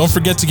episode. Don't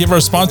forget to give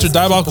our sponsor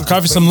Diabolical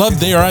Coffee some love.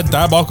 They are at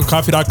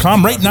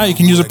diabolicalcoffee.com. Right now you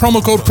can use a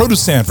promo code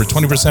PRODUCESAN for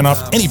 20%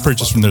 off any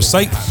purchase from their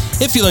site.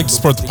 If you'd like to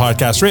support the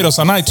podcast, rate us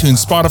on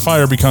iTunes,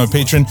 Spotify, or become a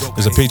patron.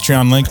 There's a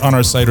Patreon link on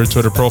our site or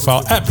Twitter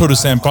profile at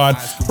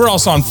ProduceSanPod. We're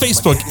also on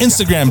Facebook,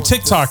 Instagram,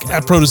 TikTok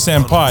at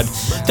ProduceSanPod.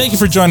 Thank you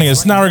for joining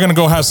us. Now we're going to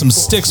go have some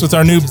sticks with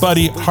our new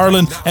buddy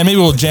Harlan, and maybe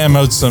we'll jam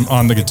out some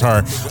on the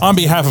guitar. On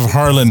behalf of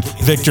Harlan,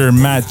 Victor,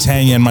 Matt,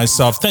 Tanya, and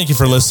myself, thank you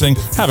for listening.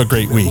 Have a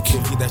great week.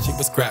 that shit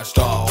was scratched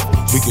off.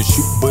 We can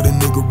shoot, but a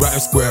nigga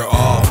right square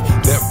off.